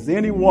 Lord. That if there's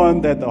anyone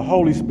that the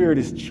Holy Spirit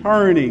is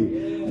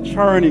churning,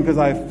 because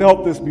I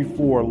felt this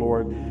before,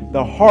 Lord.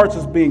 The hearts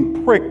is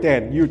being pricked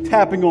at. You're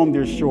tapping on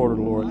their shoulder,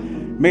 Lord.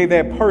 May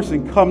that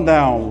person come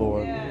down,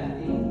 Lord.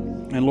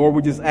 And Lord,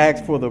 we just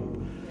ask for the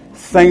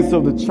saints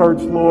of the church,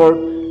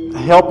 Lord,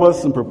 help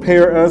us and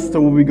prepare us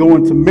so when we go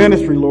into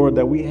ministry, Lord,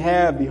 that we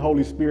have the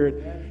Holy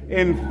Spirit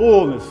in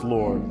fullness,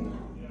 Lord.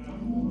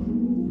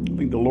 I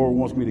think the Lord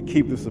wants me to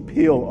keep this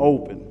appeal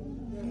open.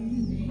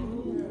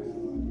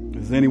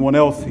 Is anyone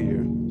else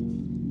here?